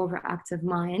very overactive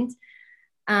mind.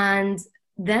 And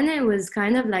then it was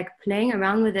kind of like playing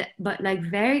around with it, but like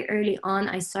very early on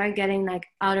I started getting like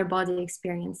outer body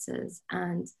experiences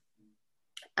and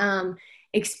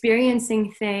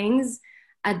experiencing things.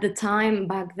 At the time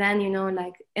back then, you know,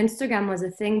 like Instagram was a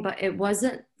thing, but it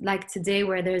wasn't like today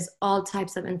where there's all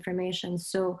types of information.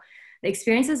 So the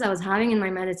experiences I was having in my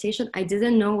meditation, I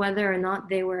didn't know whether or not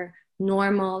they were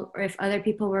normal or if other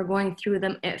people were going through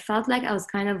them. It felt like I was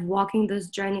kind of walking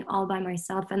this journey all by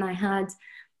myself, and I had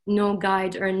no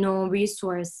guide or no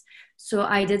resource. So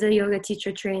I did a yoga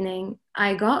teacher training.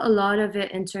 I got a lot of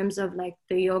it in terms of like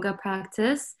the yoga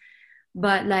practice,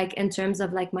 but like in terms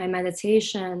of like my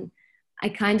meditation, I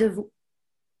kind of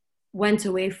went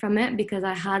away from it because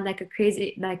I had like a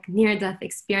crazy like near death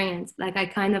experience. Like I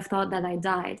kind of thought that I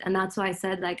died, and that's why I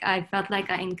said like I felt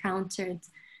like I encountered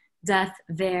death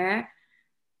there.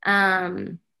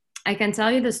 I can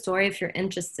tell you the story if you're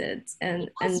interested in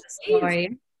Yes, the please.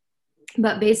 story.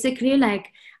 But basically,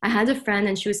 like I had a friend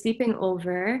and she was sleeping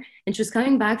over and she was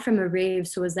coming back from a rave.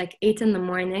 So it was like 8 in the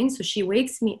morning. So she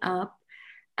wakes me up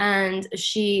and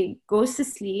she goes to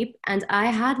sleep, and I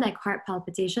had like heart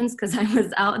palpitations because I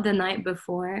was out the night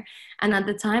before, and at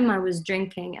the time I was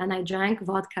drinking and I drank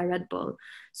vodka Red Bull.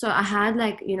 So I had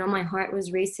like, you know, my heart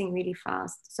was racing really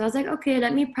fast. So I was like, okay,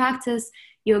 let me practice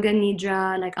yoga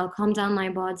nidra. Like I'll calm down my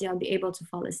body, I'll be able to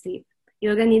fall asleep.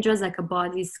 Yoga nidra is like a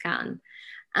body scan.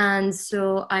 And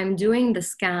so I'm doing the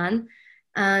scan,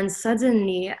 and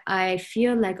suddenly I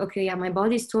feel like, okay, yeah, my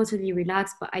body's totally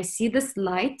relaxed, but I see this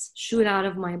light shoot out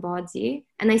of my body.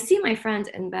 And I see my friend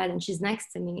in bed and she's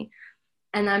next to me.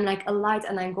 And I'm like a light,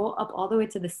 and I go up all the way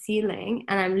to the ceiling,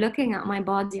 and I'm looking at my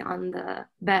body on the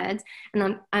bed,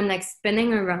 and I'm like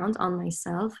spinning around on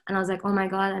myself. And I was like, oh my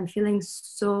God, I'm feeling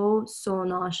so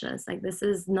nauseous. Like this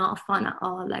is not fun at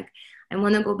all. Like I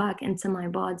want to go back into my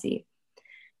body.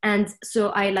 And so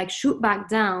I like shoot back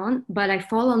down, but I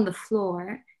fall on the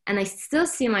floor, and I still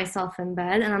see myself in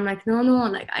bed. And I'm like, no, no,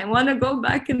 like I want to go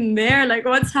back in there. Like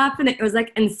what's happening? It was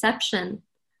like Inception.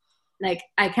 Like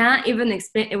I can't even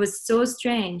explain. It was so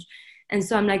strange. And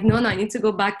so I'm like, no, no, I need to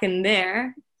go back in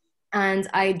there. And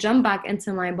I jump back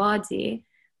into my body.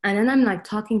 And then I'm like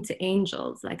talking to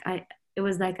angels. It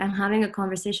was like I'm having a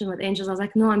conversation with angels. I was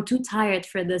like, no, I'm too tired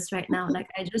for this right now. Like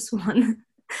I just want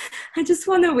I just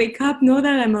want to wake up, know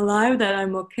that I'm alive, that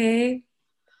I'm okay.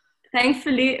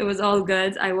 Thankfully, it was all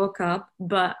good. I woke up,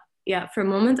 but yeah, for a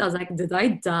moment I was like, did I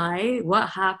die? What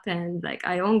happened? Like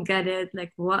I don't get it.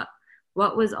 Like what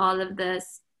was all of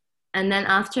this? And then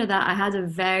after that, I had a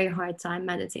very hard time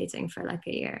meditating for like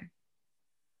a year.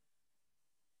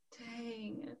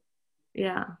 Dang.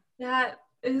 Yeah. That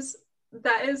is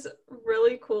that is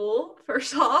really cool.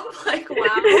 First off, like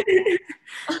wow.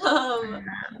 Um,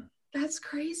 that's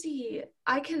crazy.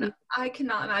 I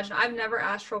cannot imagine. I've never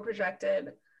astral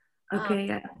projected. Um, Okay,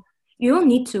 yeah. You don't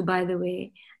need to, by the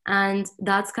way. And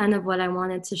that's kind of what I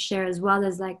wanted to share as well,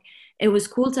 is like it was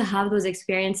cool to have those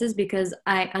experiences because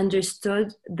I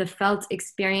understood the felt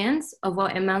experience of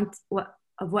what it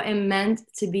meant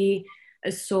to be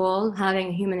a soul having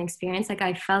a human experience. Like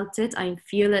I felt it, I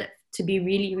feel it to be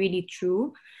really, really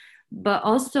true. But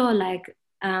also like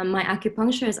my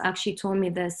acupuncturist actually told me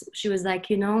this. She was like,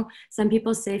 you know, some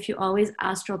people say if you always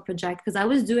astral project, because I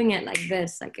was doing it like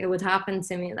this, like it would happen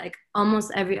to me like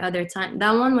almost every other time.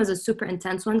 That one was a super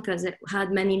intense one because it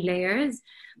had many layers,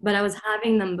 but I was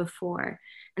having them before.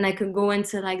 And I could go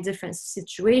into like different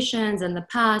situations in the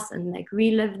past and like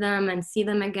relive them and see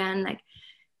them again. Like,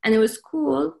 and it was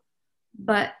cool.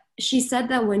 But she said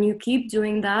that when you keep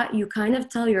doing that, you kind of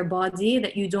tell your body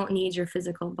that you don't need your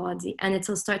physical body, and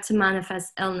it'll start to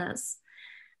manifest illness.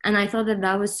 And I thought that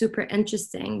that was super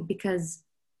interesting because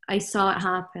I saw it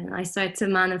happen. I started to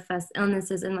manifest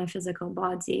illnesses in my physical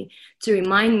body to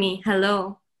remind me,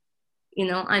 hello, you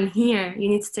know, I'm here. You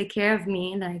need to take care of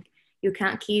me. Like, you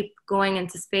can't keep going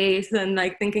into space and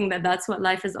like thinking that that's what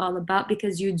life is all about,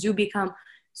 because you do become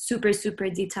super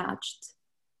detached,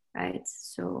 right?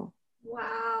 So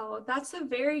wow, that's a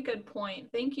very good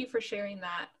point. Thank you for sharing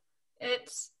that.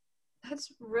 It's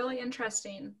that's really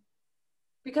interesting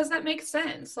because that makes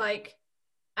sense. Like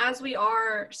as we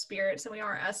are spirits and we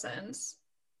are essence,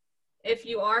 if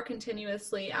you are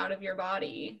continuously out of your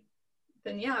body,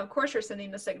 then yeah, of course you're sending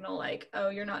the signal like, oh,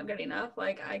 you're not good enough.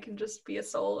 Like I can just be a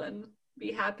soul and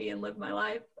be happy and live my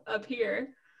life up here.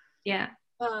 yeah.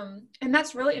 And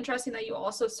that's really interesting that you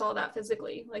also saw that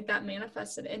physically, like that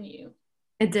manifested in you.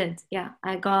 It did. Yeah.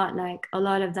 I got like a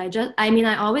lot of I mean,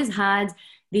 I always had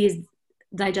these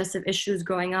digestive issues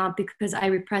growing up because I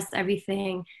repressed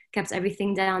everything, kept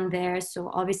everything down there. So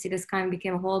obviously this kind of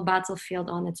became a whole battlefield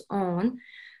on its own.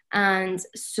 And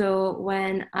so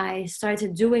when I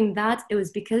started doing that, it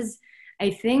was because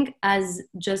I think as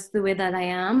just the way that I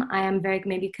am very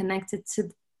maybe connected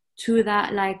to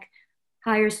that like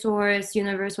higher source,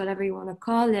 universe, whatever you want to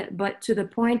call it, but to the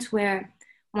point where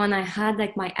when I had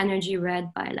like my energy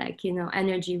read by like, you know,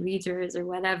 energy readers or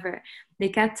whatever, they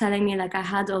kept telling me like I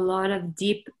had a lot of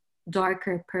deep,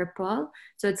 darker purple.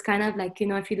 So it's kind of like, you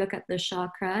know, if you look at the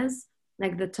chakras,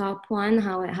 like the top one,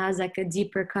 how it has like a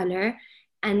deeper color.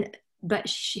 And, but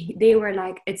they were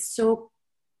like, it's so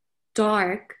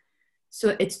dark.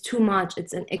 So it's too much.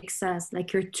 It's an excess.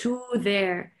 Like you're too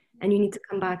there and you need to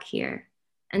come back here.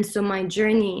 And so my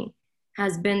journey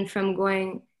has been from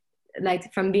going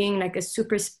like from being like a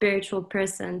super spiritual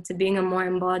person to being a more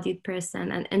embodied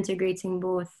person and integrating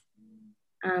both,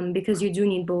 because you do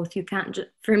need both. You can't just,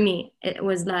 for me it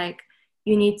was like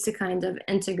you need to kind of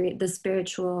integrate the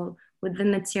spiritual with the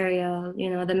material, you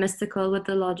know, the mystical with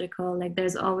the logical. Like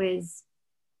there's always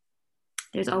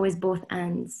both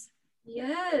ends.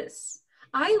 Yes.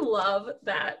 I love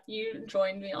that you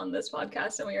joined me on this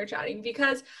podcast and we were chatting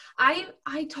because I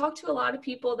talk to a lot of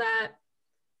people that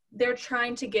they're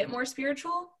trying to get more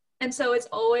spiritual. And so it's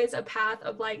always a path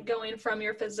of like going from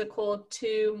your physical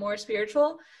to more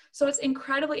spiritual. So it's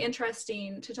incredibly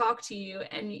interesting to talk to you.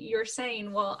 And you're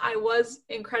saying, well, I was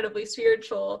incredibly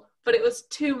spiritual, but it was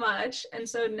too much. And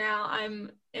so now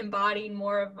I'm embodying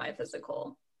more of my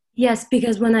physical. Yes,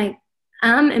 because when I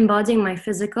am embodying my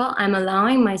physical, I'm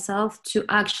allowing myself to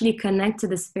actually connect to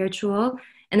the spiritual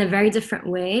in a very different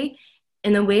way,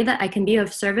 in a way that I can be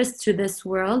of service to this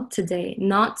world today,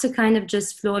 not to kind of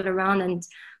just float around and,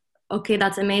 okay,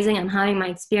 that's amazing, I'm having my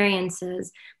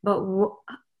experiences, but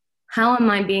how am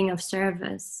I being of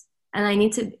service? And I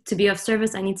need to be of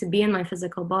service, I need to be in my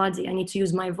physical body, I need to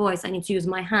use my voice, I need to use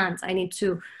my hands, I need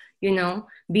to, you know,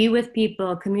 be with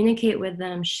people, communicate with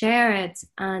them, share it.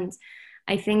 And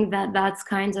I think that that's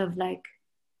kind of like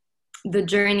the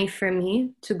journey for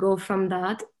me to go from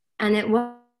that. And it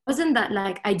wasn't that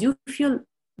like I do feel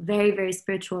very, very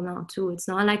spiritual now too. It's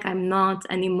not like I'm not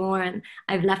anymore and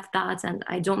I've left that and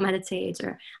I don't meditate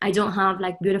or I don't have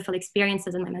like beautiful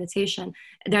experiences in my meditation.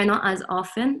 They're not as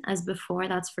often as before,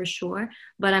 that's for sure.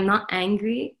 But I'm not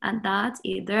angry at that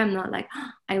either. I'm not like,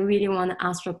 oh, I really want to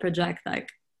astral project. Like,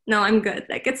 no, I'm good.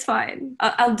 Like, it's fine.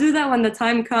 I'll do that when the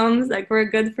time comes. Like, we're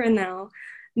good for now.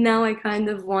 Now I kind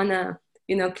of want to,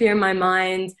 you know, clear my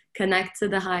mind, connect to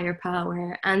the higher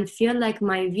power, and feel like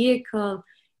my vehicle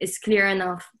is clear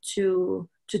enough to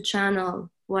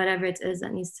channel whatever it is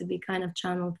that needs to be kind of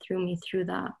channeled through me through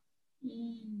that.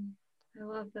 I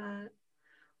love that.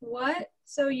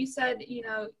 So you said, you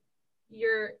know,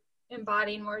 you're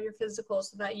embodying more your physical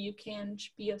so that you can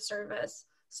be of service.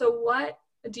 So what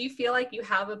do you feel like you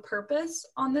have a purpose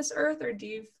on this earth, or do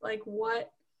you like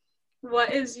what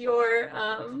is your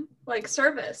like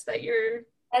service that you're...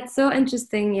 That's so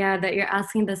interesting, yeah, that you're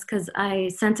asking this, because I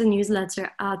sent a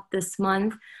newsletter out this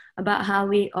month about how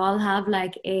we all have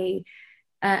like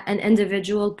an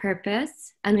individual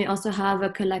purpose and we also have a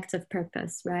collective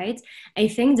purpose, right? I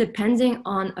think depending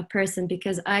on a person,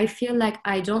 because I feel like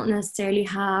I don't necessarily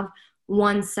have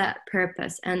one set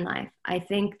purpose in life. I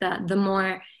think that the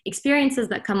more experiences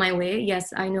that come my way,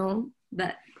 yes, I know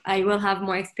that I will have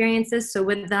more experiences. So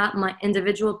with that, my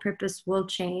individual purpose will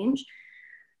change.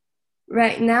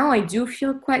 Right now, I do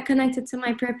feel quite connected to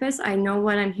my purpose. I know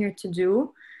what I'm here to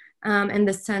do, in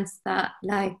the sense that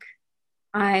like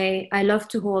I love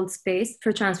to hold space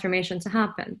for transformation to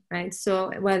happen, right?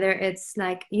 So whether it's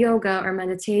like yoga or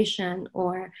meditation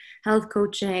or health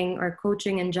coaching or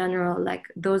coaching in general, like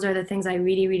those are the things I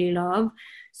really, really love.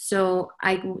 So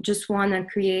I just want to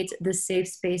create this safe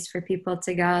space for people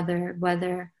to gather,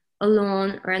 whether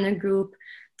alone or in a group,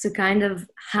 to kind of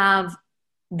have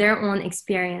their own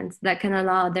experience that can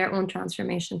allow their own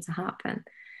transformation to happen.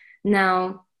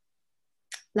 Now,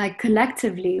 like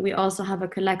collectively, we also have a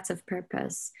collective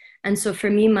purpose. And so for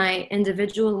me, my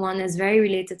individual one is very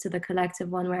related to the collective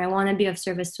one, where I want to be of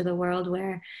service to the world,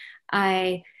 where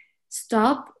I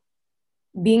stop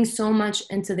being so much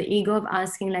into the ego of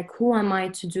asking like, who am I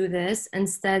to do this?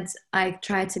 Instead, I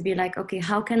try to be like, okay,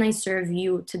 how can I serve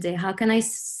you today? How can I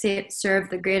serve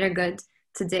the greater good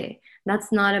today?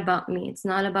 That's not about me. It's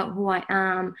not about who I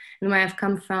am and where I've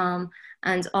come from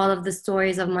and all of the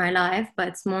stories of my life, but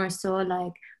it's more so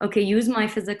like, okay, use my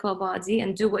physical body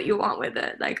and do what you want with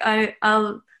it. Like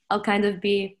I'll kind of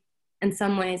be in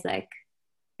some ways like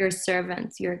your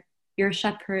servant, your your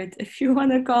shepherd, if you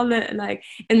want to call it like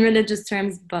in religious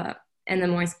terms, but in a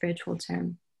more spiritual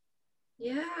term.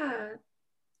 Yeah.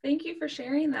 Thank you for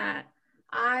sharing that.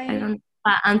 I I don't know if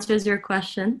that answers your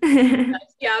question.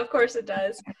 Yeah, of course it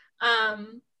does.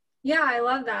 Yeah, I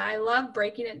love that. I love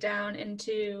breaking it down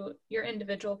into your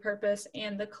individual purpose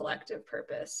and the collective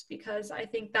purpose, because I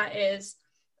think that is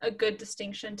a good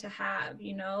distinction to have,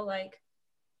 you know, like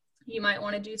you might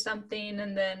want to do something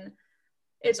and then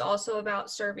it's also about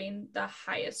serving the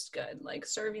highest good, like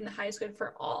serving the highest good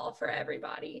for all, for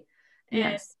everybody. And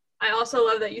Yes. I also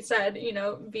love that you said, you know,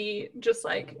 be just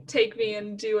like take me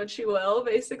and do what you will,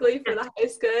 basically, for the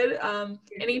highest good.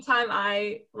 Anytime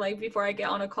I like before I get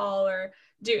on a call or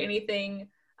do anything,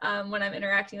 when I'm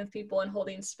interacting with people and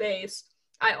holding space,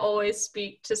 I always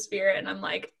speak to spirit and I'm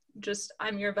like, just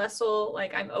I'm your vessel,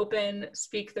 like I'm open,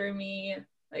 speak through me,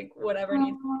 like whatever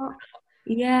needs. Oh,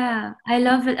 yeah, I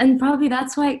love it. And probably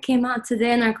that's why it came out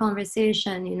today in our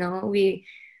conversation, you know,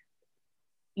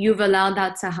 you've allowed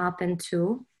that to happen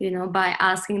too, you know, by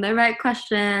asking the right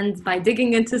questions, by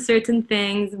digging into certain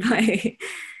things, by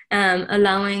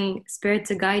allowing spirit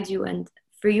to guide you and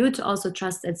for you to also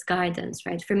trust its guidance,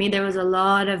 right? For me, there was a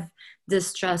lot of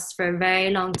distrust for a very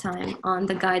long time on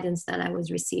the guidance that I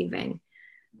was receiving.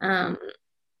 Um,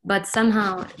 but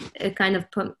somehow it kind of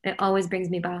it always brings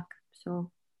me back.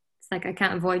 So it's like I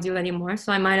can't avoid you anymore.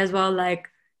 So I might as well like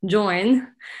join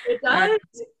It and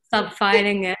does. stop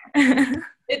fighting it.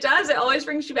 It does. It always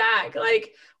brings you back.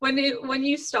 Like when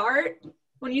you start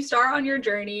on your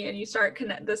journey and you start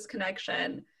this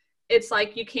connection, it's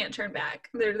like you can't turn back.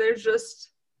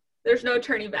 There's no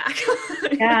turning back.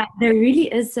 Yeah, there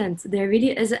really isn't. There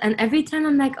really isn't. And every time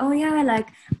I'm like, oh yeah, like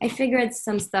I figured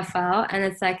some stuff out. And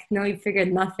it's like, no, you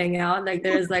figured nothing out. Like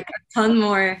there's like a ton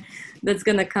more that's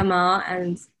gonna come out.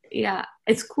 And yeah,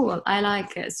 it's cool. I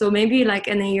like it. So maybe like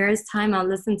in a year's time, I'll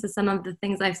listen to some of the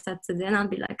things I've said today and I'll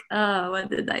be like, oh,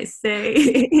 what did I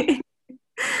say?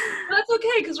 That's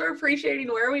okay because we're appreciating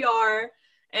where we are,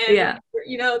 and Yeah,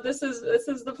 you know this is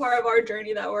the part of our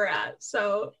journey that we're at.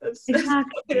 So it's totally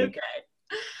exactly. okay.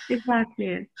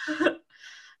 Exactly.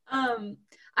 um,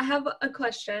 I have a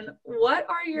question. What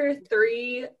are your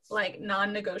three like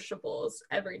non-negotiables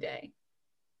every day?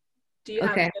 Do you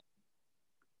have? Okay.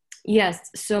 Yes,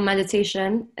 so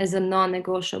meditation is a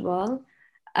non-negotiable.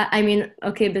 I mean,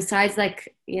 okay, besides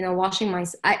like, you know, washing my,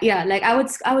 yeah, like I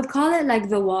would call it like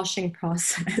the washing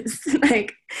process.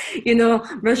 Like, you know,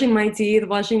 brushing my teeth,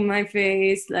 washing my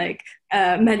face, like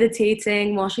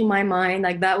meditating, washing my mind,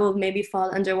 like that will maybe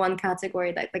fall under one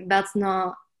category. Like that's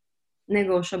not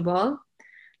negotiable.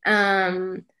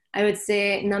 Um, I would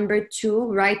say number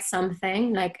two, write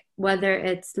something, like whether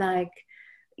it's like,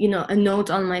 you know, a note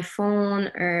on my phone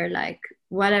or like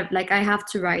whatever, like I have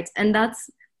to write. And that's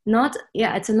not,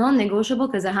 yeah, it's a non-negotiable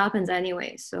because it happens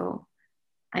anyway. So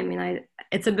I mean,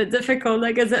 it's a bit difficult.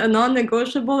 Like, is it a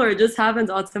non-negotiable or it just happens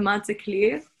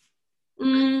automatically?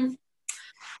 Mm,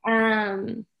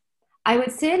 um, I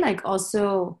would say like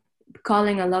also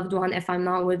calling a loved one if I'm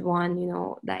not with one, you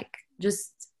know, like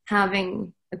just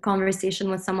having a conversation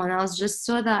with someone else just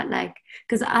so that like,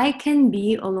 because I can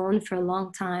be alone for a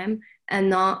long time and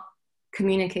not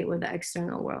communicate with the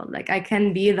external world. Like I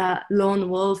can be that lone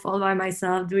wolf all by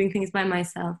myself, doing things by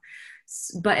myself.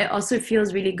 But it also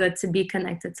feels really good to be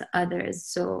connected to others.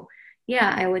 So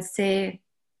yeah, I would say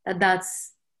that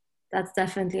that's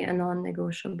definitely a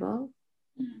non-negotiable.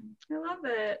 I love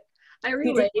it. I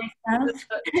Feeding relate myself.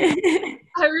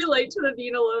 I relate to the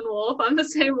being a lone wolf. I'm the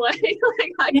same way.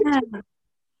 Like Yeah.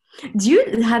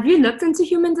 Have you looked into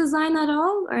human design at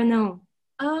all or no?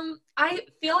 I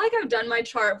feel like I've done my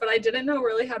chart, but I didn't know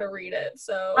really how to read it.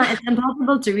 So It's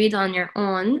impossible to read on your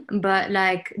own, but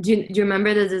like, do you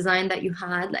remember the design that you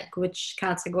had? Like which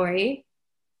category?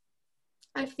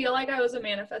 I feel like I was a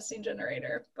manifesting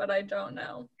generator, but I don't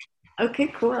know. Okay,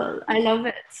 cool. I love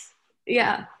it.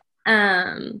 Yeah.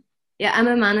 Um, yeah, I'm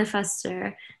a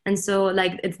manifester. And so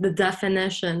like it's the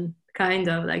definition kind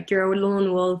of like you're a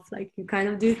lone wolf, like you kind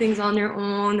of do things on your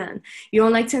own and you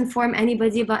don't like to inform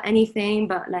anybody about anything,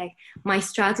 but like my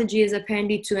strategy is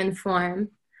apparently to inform.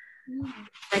 Mm.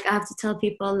 Like I have to tell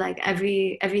people like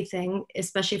everything,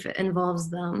 especially if it involves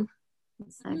them.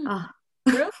 It's like, Mm. oh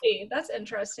Really? That's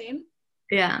interesting.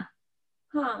 yeah.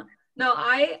 Huh. No,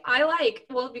 I like,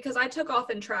 well, because I took off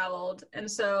and traveled, and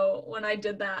so when I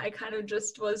did that, I kind of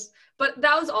just was, but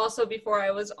that was also before I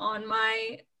was on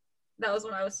my, that was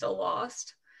when I was still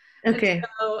lost. And Okay.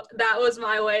 so that was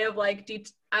my way of like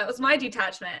that was my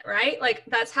detachment, right? Like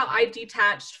that's how I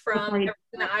detached from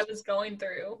everything that I was going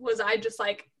through. Was I just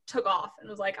like took off and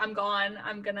was like, I'm gone.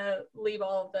 I'm gonna leave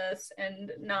all of this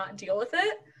and not deal with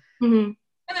it. Mm-hmm.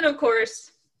 And then of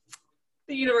course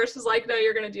the universe is like, no,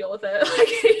 you're going to deal with it.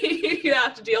 Like, you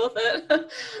have to deal with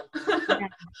it.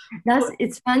 Yeah.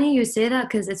 It's funny you say that,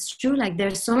 because it's true. Like,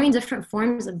 there's so many different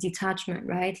forms of detachment,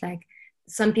 right? Like,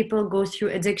 some people go through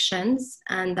addictions,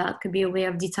 and that could be a way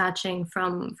of detaching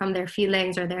from their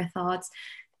feelings or their thoughts.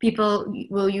 People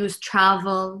will use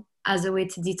travel as a way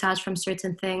to detach from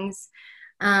certain things.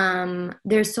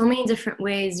 There's so many different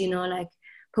ways, like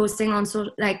posting on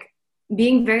social, like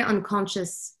being very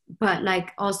unconscious, but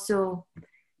like also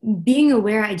being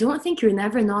aware. I don't think you're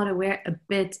never not aware a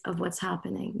bit of what's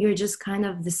happening. You're just kind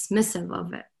of dismissive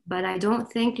of it. But I don't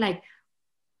think like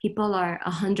people are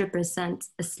 100%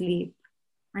 asleep.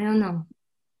 I don't know.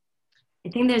 I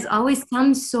think there's always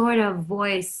some sort of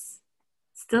voice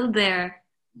still there,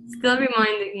 still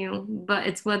reminding you, but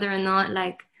it's whether or not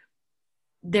like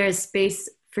there's space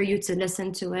for you to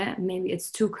listen to it. Maybe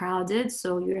it's too crowded,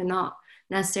 so you're not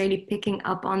necessarily picking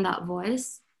up on that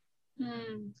voice.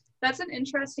 That's an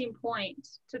interesting point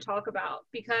to talk about,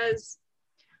 because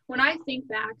when I think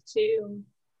back to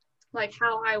like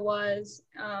how I was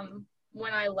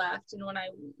when I left and when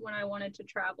I wanted to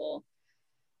travel,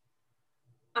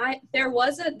 there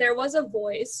was a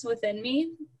voice within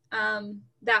me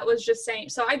that was just saying.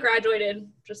 So I graduated,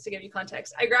 just to give you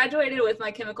context, I graduated with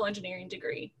my chemical engineering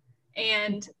degree,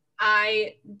 and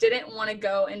I didn't want to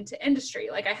go into industry.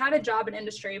 Like, I had a job in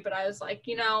industry, but I was like,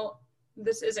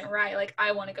 this isn't right. Like,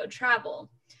 I want to go travel.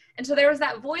 And so there was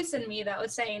that voice in me that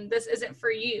was saying, this isn't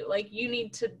for you. Like, you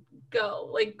need to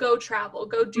go travel,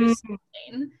 go do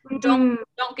something.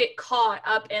 Don't get caught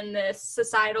up in this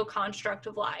societal construct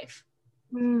of life.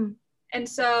 And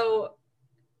so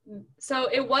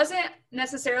it wasn't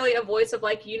necessarily a voice of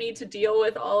like, you need to deal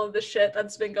with all of the shit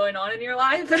that's been going on in your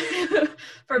life.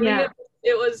 For me,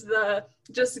 it was the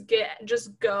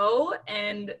just go,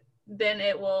 and then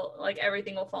it will, like,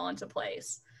 everything will fall into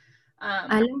place.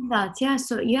 I love that. Yeah.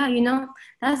 So yeah,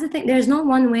 that's the thing. There's no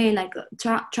one way. Like,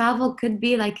 travel could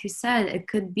be, like you said, it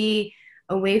could be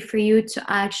a way for you to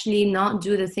actually not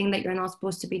do the thing that you're not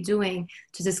supposed to be doing,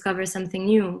 to discover something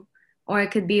new. Or it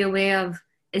could be a way of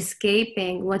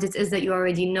escaping what it is that you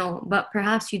already know, but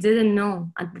perhaps you didn't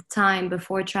know at the time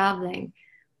before traveling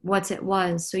what it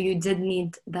was. So you did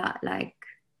need that, like,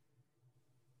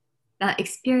 that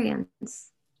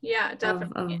experience. Yeah,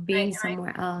 definitely. Of being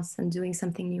somewhere else and doing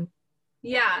something new.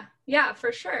 Yeah,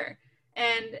 for sure.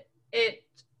 And it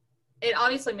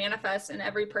obviously manifests in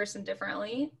every person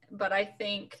differently, but I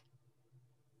think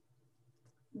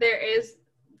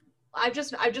I've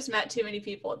just met too many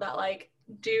people that like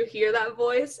do hear that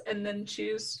voice and then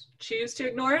choose to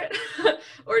ignore it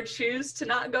or choose to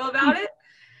not go about it.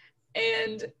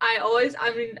 And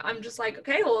I'm just like,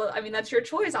 okay, well, I mean, that's your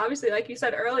choice. Obviously, like you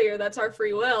said earlier, that's our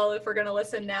free will, if we're going to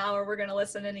listen now or we're going to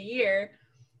listen in a year.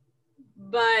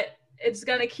 But it's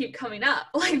going to keep coming up.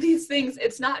 Like, these things,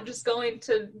 it's not just going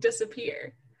to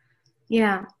disappear.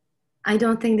 Yeah. I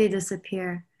don't think they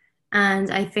disappear.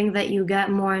 And I think that you get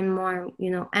more and more,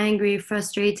 angry,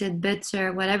 frustrated,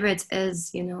 bitter, whatever it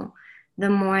is, the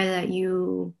more that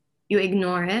you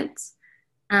ignore it.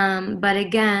 But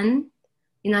again,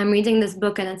 I'm reading this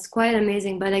book and it's quite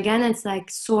amazing. But again, it's like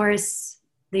source,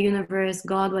 the universe,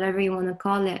 God, whatever you want to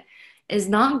call it, is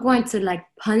not going to like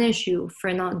punish you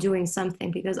for not doing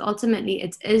something, because ultimately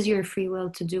it is your free will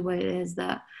to do what it is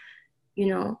that,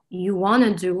 you want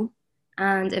to do.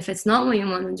 And if it's not what you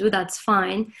want to do, that's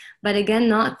fine. But again,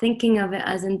 not thinking of it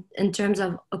as in terms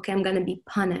of, okay, I'm going to be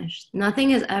punished.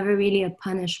 Nothing is ever really a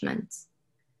punishment.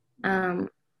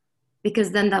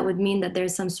 Because then that would mean that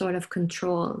there's some sort of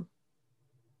control.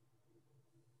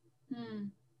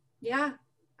 Yeah,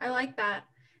 I like that.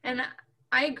 And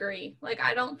I agree. Like,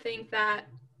 I don't think that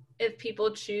if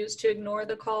people choose to ignore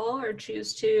the call or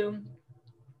choose to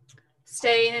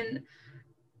stay in,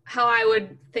 how I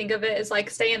would think of it is like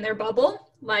stay in their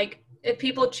bubble. Like, if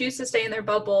people choose to stay in their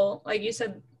bubble, like you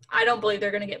said, I don't believe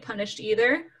they're going to get punished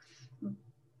either.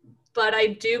 But I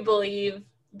do believe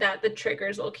that the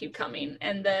triggers will keep coming,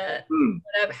 and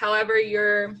however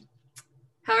you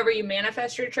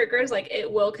manifest your triggers, like,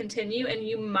 it will continue, and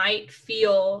you might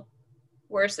feel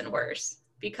worse and worse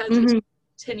because it's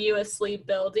continuously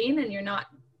building and you're not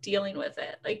dealing with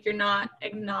it. Like, you're not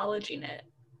acknowledging it,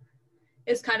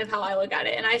 is kind of how I look at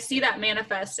it. And I see that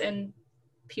manifest in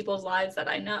people's lives that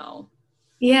I know.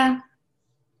 Yeah,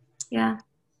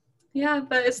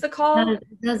 but it's the call. It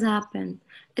does happen.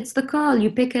 It's the call.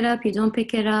 You pick it up, you don't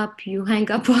pick it up, you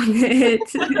hang up on it.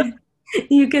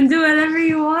 You can do whatever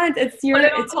you want. It's your, put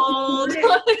it on hold.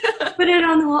 Put it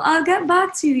on hold. I'll get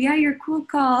back to you. Yeah, your cool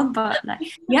call. But like,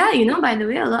 yeah, by the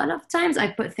way, a lot of times I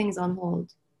put things on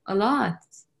hold. A lot.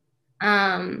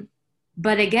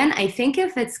 But again, I think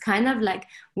if it's kind of like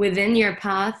within your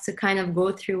path to kind of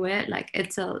go through it, like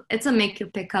it's a make you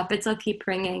pick up. It's a keep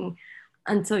ringing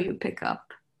until you pick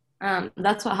up.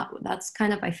 That's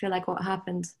kind of I feel like what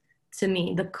happened to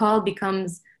me. The call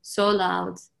becomes so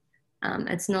loud.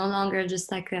 It's no longer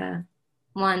just like a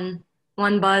one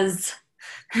buzz.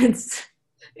 It's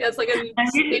Yeah, it's like a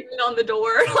statement on the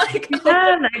door. Like,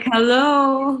 yeah, like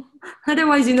hello.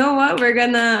 Otherwise, you know what? We're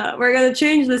gonna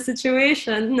change the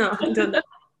situation. No, don't.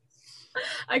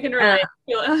 I can Uh,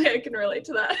 relate. I can relate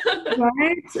to that.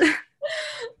 right?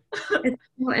 It's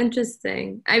so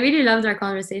interesting. I really loved our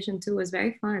conversation too. It was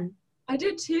very fun. I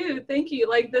did too. Thank you.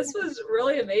 Like, this was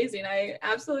really amazing. I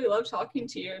absolutely love talking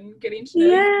to you and getting to know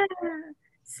you. Yeah,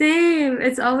 same.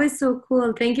 It's always so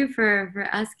cool. Thank you for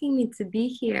asking me to be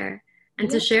here and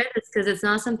Yeah. to share this because it's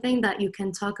not something that you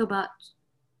can talk about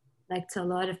like to a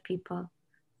lot of people.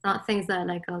 Not things that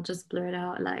like I'll just blurt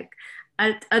out like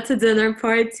at a dinner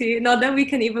party. Not that we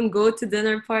can even go to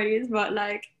dinner parties, but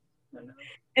like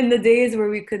in the days where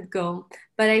we could go.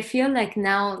 But I feel like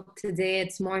now today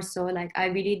it's more so like I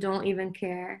really don't even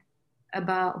care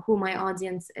about who my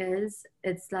audience is.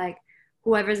 It's like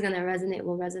whoever's gonna resonate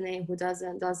will resonate. Who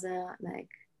doesn't. Like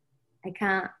I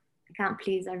can't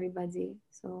please everybody.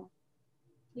 So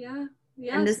Yeah.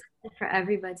 and this Yes. is for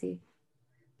everybody.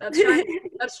 That's right.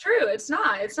 That's true. It's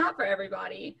not. It's not for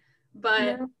everybody.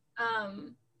 But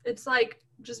No, it's like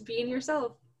just being yourself,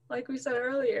 like we said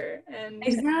earlier. And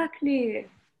exactly.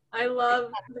 I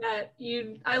love that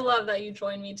you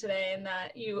joined me today and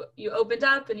that you opened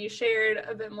up and you shared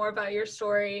a bit more about your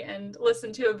story and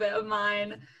listened to a bit of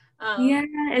mine. Yeah,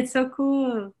 it's so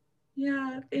cool.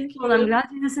 Yeah, thank Well, I'm you. glad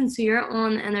you listened to your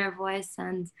own inner voice,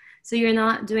 and so you're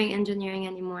not doing engineering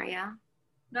anymore, yeah?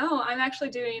 No, I'm actually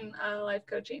doing life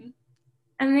coaching.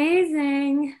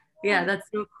 Amazing. Yeah, Yeah. that's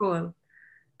so cool.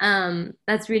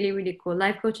 That's really, really cool.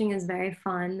 Life coaching is very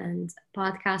fun and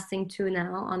podcasting too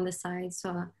now on the side. So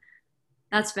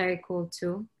that's very cool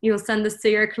too. You'll send this to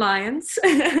your clients.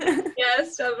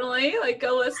 Yes, definitely. Like,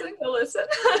 go listen, go listen.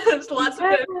 There's lots of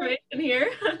good information here.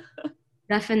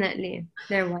 Definitely,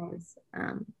 there was.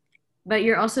 But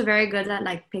you're also very good at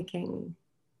like picking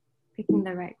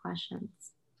the right questions.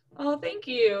 Oh, thank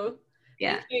you.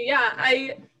 Yeah. Thank you.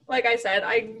 Yeah, like I said,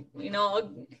 I'll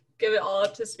give it all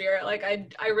up to spirit. Like,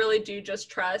 I really do just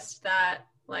trust that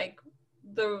I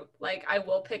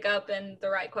will pick up and the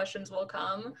right questions will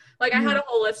come. Like, I had a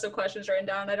whole list of questions written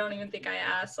down. I don't even think I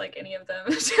asked like any of them.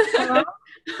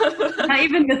 Not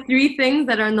even the three things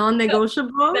that are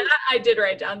non-negotiable. That I did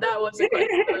write down. That was a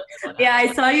question. Yeah,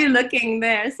 I saw you looking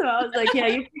there, so I was like, yeah,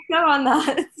 you picked up on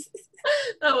that.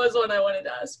 That was one I wanted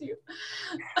to ask you.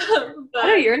 What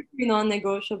are your three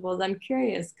non-negotiables? I'm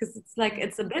curious because it's like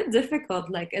it's a bit difficult.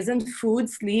 Like, isn't food,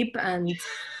 sleep, and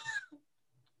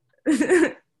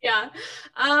yeah.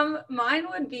 Mine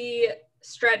would be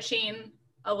stretching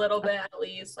a little bit at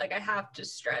least. Like, I have to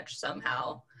stretch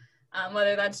somehow,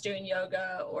 whether that's doing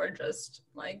yoga or just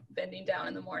like bending down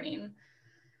in the morning.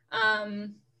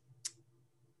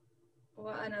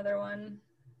 What another one?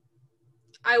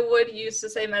 I would used to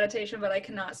say meditation, but I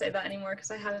cannot say that anymore because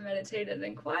I haven't meditated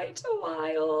in quite a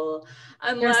while.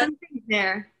 there's something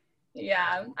there.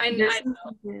 Yeah, I know. I'm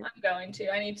going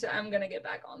to. I'm going to get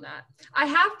back on that. I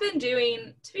have been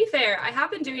doing, to be fair, I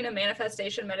have been doing a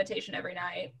manifestation meditation every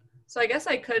night. So I guess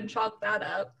I could chalk that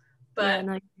up, but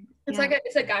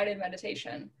it's a guided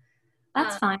meditation.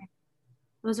 That's fine.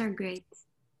 Those are great.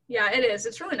 Yeah, it is.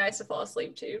 It's really nice to fall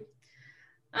asleep too.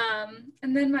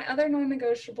 And then my other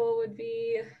non-negotiable would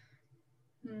be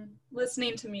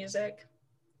listening to music.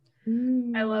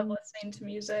 I love listening to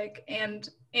music and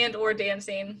or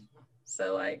dancing.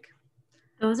 So like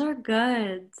those are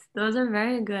good. Those are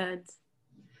very good.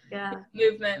 Yeah.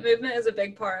 Movement is a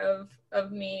big part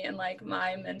of me and like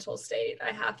my mental state.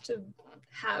 I have to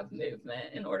have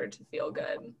movement in order to feel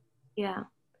good. Yeah.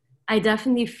 I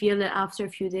definitely feel it after a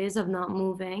few days of not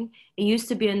moving. It used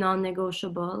to be a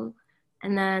non-negotiable.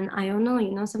 And then I don't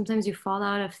know, sometimes you fall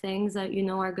out of things that you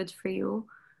know are good for you.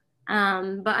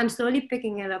 But I'm slowly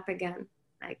picking it up again,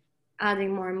 like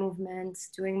adding more movements,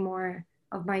 doing more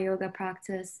of my yoga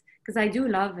practice, because I do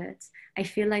love it. I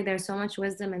feel like there's so much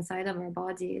wisdom inside of our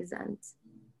bodies and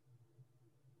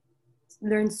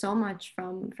learn so much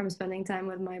from spending time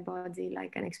with my body,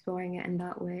 like, and exploring it in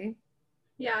that way.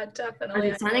 Yeah, definitely.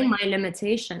 Understanding my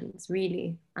limitations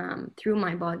really through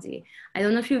my body. I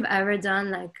don't know if you've ever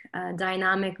done like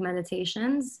dynamic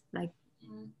meditations. Like,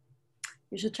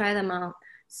 you should try them out.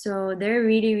 So they're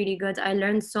really, really good. I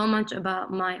learned so much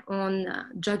about my own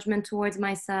judgment towards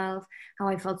myself, how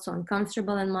I felt so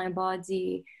uncomfortable in my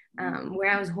body,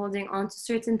 where I was holding on to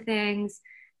certain things.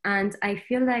 And I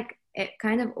feel like it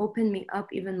kind of opened me up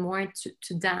even more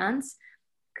to dance.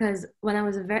 Because when I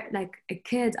was a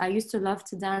kid, I used to love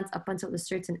to dance up until a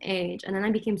certain age, and then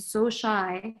I became so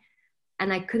shy,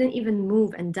 and I couldn't even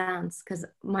move and dance because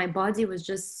my body was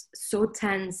just so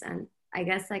tense, and I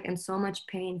guess like in so much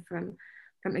pain from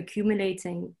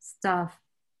accumulating stuff.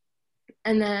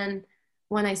 And then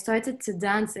when I started to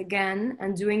dance again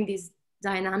and doing these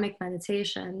dynamic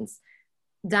meditations,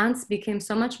 dance became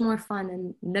so much more fun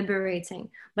and liberating.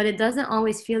 But it doesn't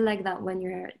always feel like that when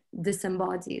you're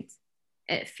disembodied.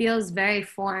 It feels very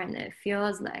foreign. It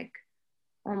feels like,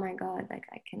 oh my God, like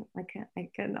I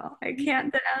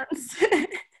can't dance.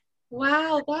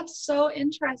 Wow, that's so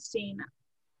interesting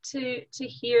to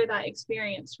hear that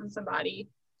experience from somebody.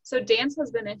 So dance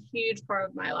has been a huge part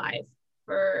of my life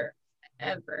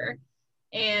forever.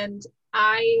 And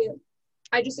I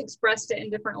I just expressed it in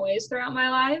different ways throughout my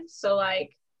life. So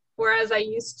like whereas I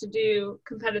used to do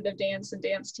competitive dance and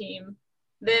dance team,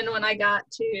 then when I got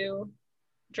to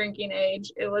drinking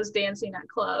age, it was dancing at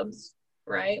clubs,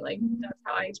 right? Like that's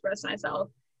how I express myself.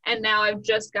 And now I've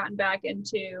just gotten back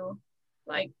into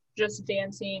like just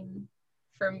dancing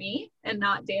for me and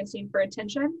not dancing for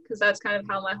attention, because that's kind of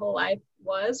how my whole life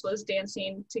was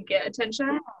dancing to get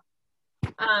attention.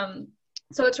 Um,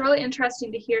 so it's really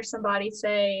interesting to hear somebody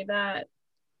say that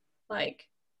like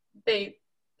they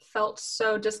felt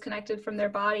so disconnected from their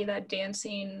body that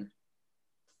dancing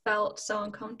felt so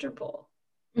uncomfortable.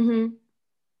 Mm-hmm.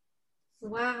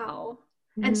 Wow.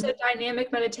 And Mm-hmm. so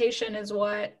dynamic meditation is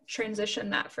what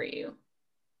transitioned that for you.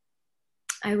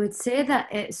 I would say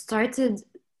that it started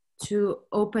to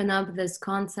open up this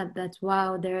concept that,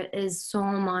 wow, there is so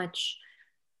much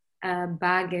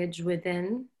baggage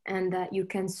within, and that you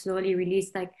can slowly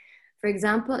release. Like, for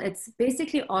example, it's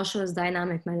basically Osho's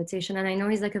dynamic meditation. And I know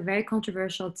he's like a very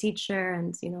controversial teacher,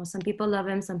 and, you know, some people love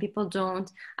him, some people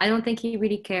don't. I don't think he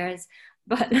really cares.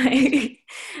 But like,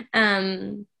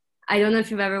 um, I don't know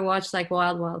if you've ever watched like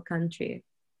Wild Wild Country.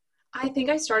 I think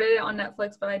I started it on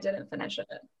Netflix, but I didn't finish it.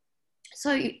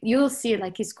 So you'll see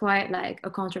like he's quite like a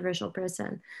controversial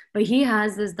person, but he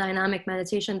has this dynamic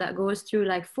meditation that goes through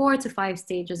like 4 to 5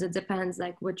 stages. It depends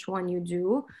like which one you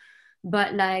do,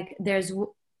 but like there's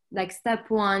like step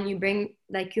one, you bring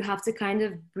like you have to kind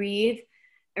of breathe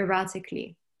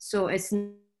erratically, so it's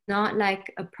not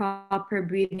like a proper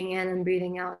breathing in and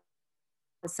breathing out.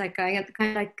 It's like kind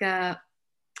of like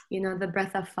you know, the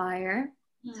breath of fire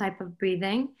type of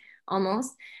breathing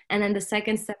almost. And then the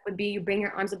second step would be you bring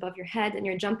your arms above your head and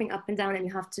you're jumping up and down and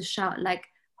you have to shout like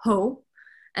ho.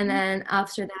 And then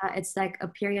after that, it's like a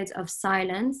period of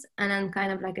silence and then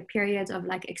kind of like a period of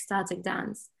like ecstatic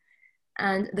dance.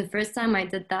 And the first time I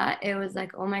did that, it was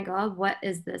like, oh my God, what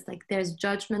is this? Like there's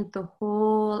judgment the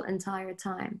whole entire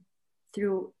time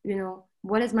through, you know,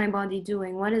 what is my body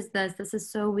doing? What is this? This is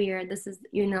so weird. This is,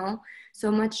 you know, so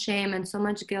much shame and so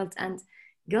much guilt. And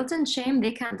guilt and shame,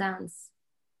 they can't dance.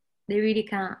 They really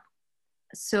can't.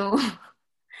 So,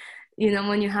 you know,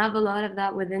 when you have a lot of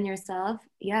that within yourself,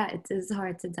 yeah, it is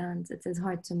hard to dance. It is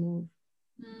hard to move.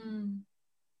 Mm,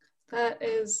 that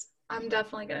is, I'm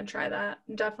definitely going to try that.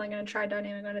 I'm definitely going to try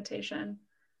dynamic meditation.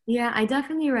 Yeah, I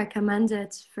definitely recommend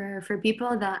it for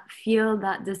people that feel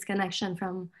that disconnection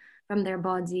from their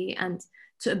body, and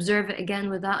to observe it again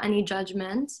without any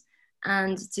judgment,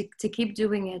 and to keep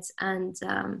doing it. And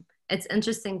it's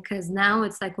interesting because now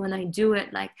it's like when I do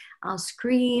it, like I'll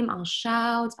scream, I'll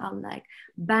shout, I'll like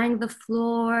bang the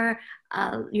floor,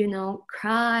 I'll, you know,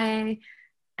 cry.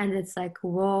 And it's like,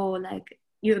 whoa, like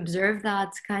you observe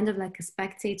that kind of like a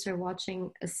spectator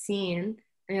watching a scene,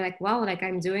 and you're like, wow, like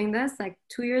I'm doing this. Like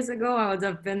 2 years ago I would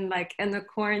have been like in the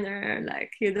corner,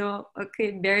 like, you know,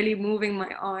 okay, barely moving my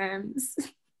arms.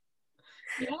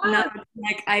 Now Yeah, it's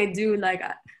like I do, like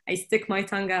I stick my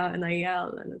tongue out and I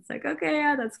yell, and it's like, okay,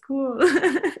 yeah, that's cool.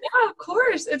 yeah, of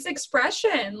course. It's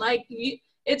expression. Like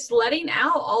it's letting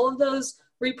out all of those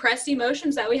repressed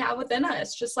emotions that we have within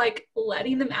us, just like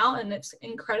letting them out. And it's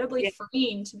incredibly Yeah,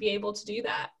 freeing to be able to do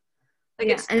that. Like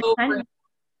yeah, it's and it's so kind freeing. of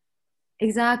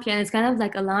exactly, and it's kind of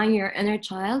like allowing your inner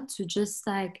child to just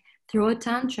like throw a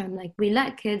tantrum. Like we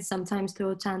let kids sometimes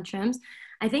throw tantrums.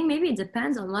 I think maybe it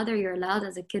depends on whether you're allowed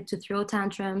as a kid to throw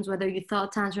tantrums, whether you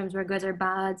thought tantrums were good or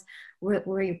bad,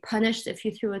 were you punished if you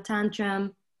threw a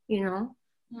tantrum, you know?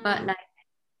 But Mm. like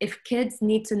if kids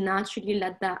need to naturally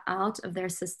let that out of their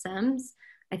systems,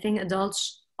 I think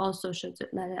adults also should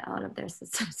let it out of their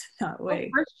systems that Oh,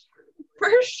 way.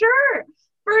 for sure.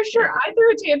 For Yeah. sure. I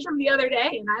threw a tantrum the other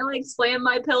day and I like slammed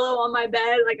my pillow on my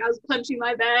bed. Like I was punching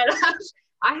my bed.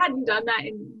 I hadn't done that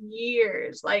in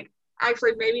years. Like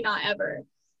actually maybe not ever.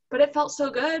 but it felt so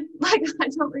good. Like, I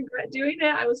don't regret doing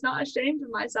it. I was not ashamed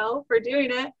of myself for doing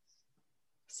it.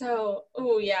 So,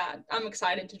 oh yeah, I'm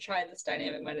excited to try this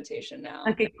dynamic meditation now.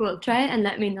 Okay, cool. Try it and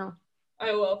let me know.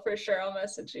 I will for sure. I'll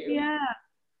message you. Yeah.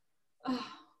 Oh,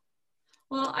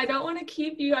 well, I don't want to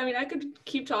keep you. I mean, I could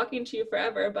keep talking to you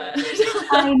forever, but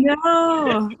I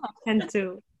know. I can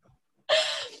too.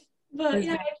 But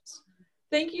yeah,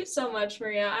 thank you so much,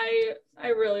 Maria. I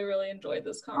really, really enjoyed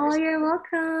this conversation. Oh, you're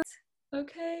welcome.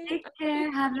 Okay. Take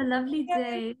care. Have a lovely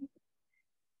day.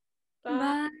 Bye.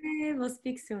 Bye. We'll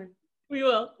speak soon. We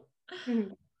will.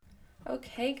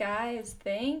 Okay, guys,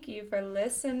 thank you for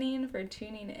listening, for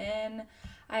tuning in.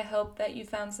 I hope that you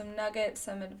found some nuggets,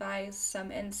 some advice,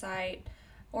 some insight,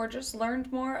 or just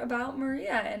learned more about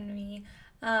Maria and me.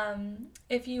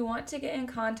 If you want to get in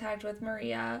contact with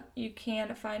Maria, you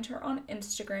can find her on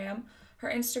Instagram.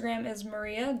 Her Instagram is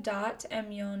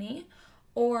maria.emioni,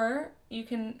 or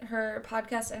her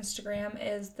podcast Instagram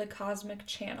is The Cosmic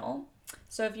Channel.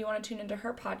 So if you want to tune into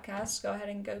her podcast, go ahead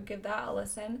and go give that a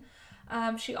listen.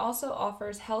 She also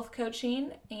offers health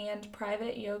coaching and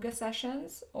private yoga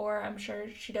sessions, or I'm sure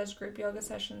she does group yoga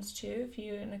sessions too if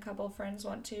you and a couple of friends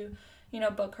want to,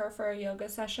 book her for a yoga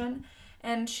session.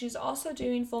 And she's also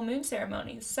doing full moon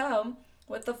ceremonies. So,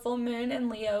 with the full moon in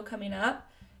Leo coming up,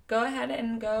 go ahead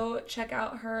and go check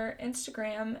out her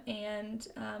Instagram and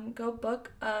go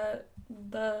book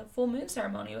the full moon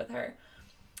ceremony with her.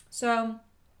 So,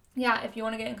 yeah, if you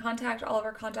want to get in contact, all of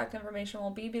our contact information will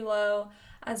be below,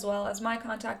 as well as my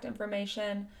contact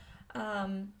information.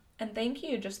 And thank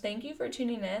you. Just thank you for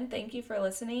tuning in. Thank you for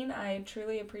listening. I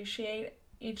truly appreciate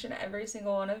each and every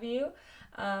single one of you.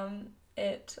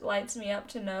 It lights me up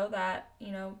to know that,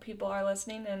 people are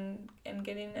listening and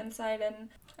getting insight, and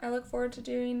I look forward to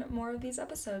doing more of these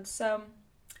episodes. So,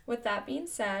 with that being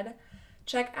said,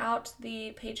 check out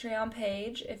the Patreon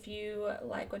page if you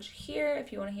like what you hear.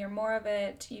 If you want to hear more of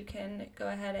it, you can go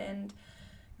ahead and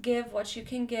give what you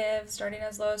can give, starting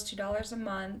as low as $2 a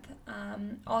month.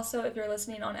 Also, if you're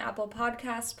listening on Apple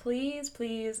Podcasts,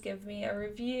 please give me a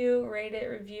review, rate it,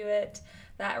 review it.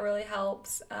 That really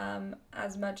helps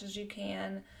as much as you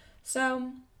can.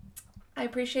 So, I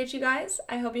appreciate you guys.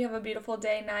 I hope you have a beautiful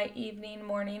day, night, evening,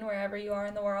 morning, wherever you are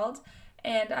in the world.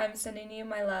 And I'm sending you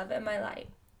my love and my light.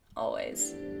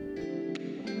 Always.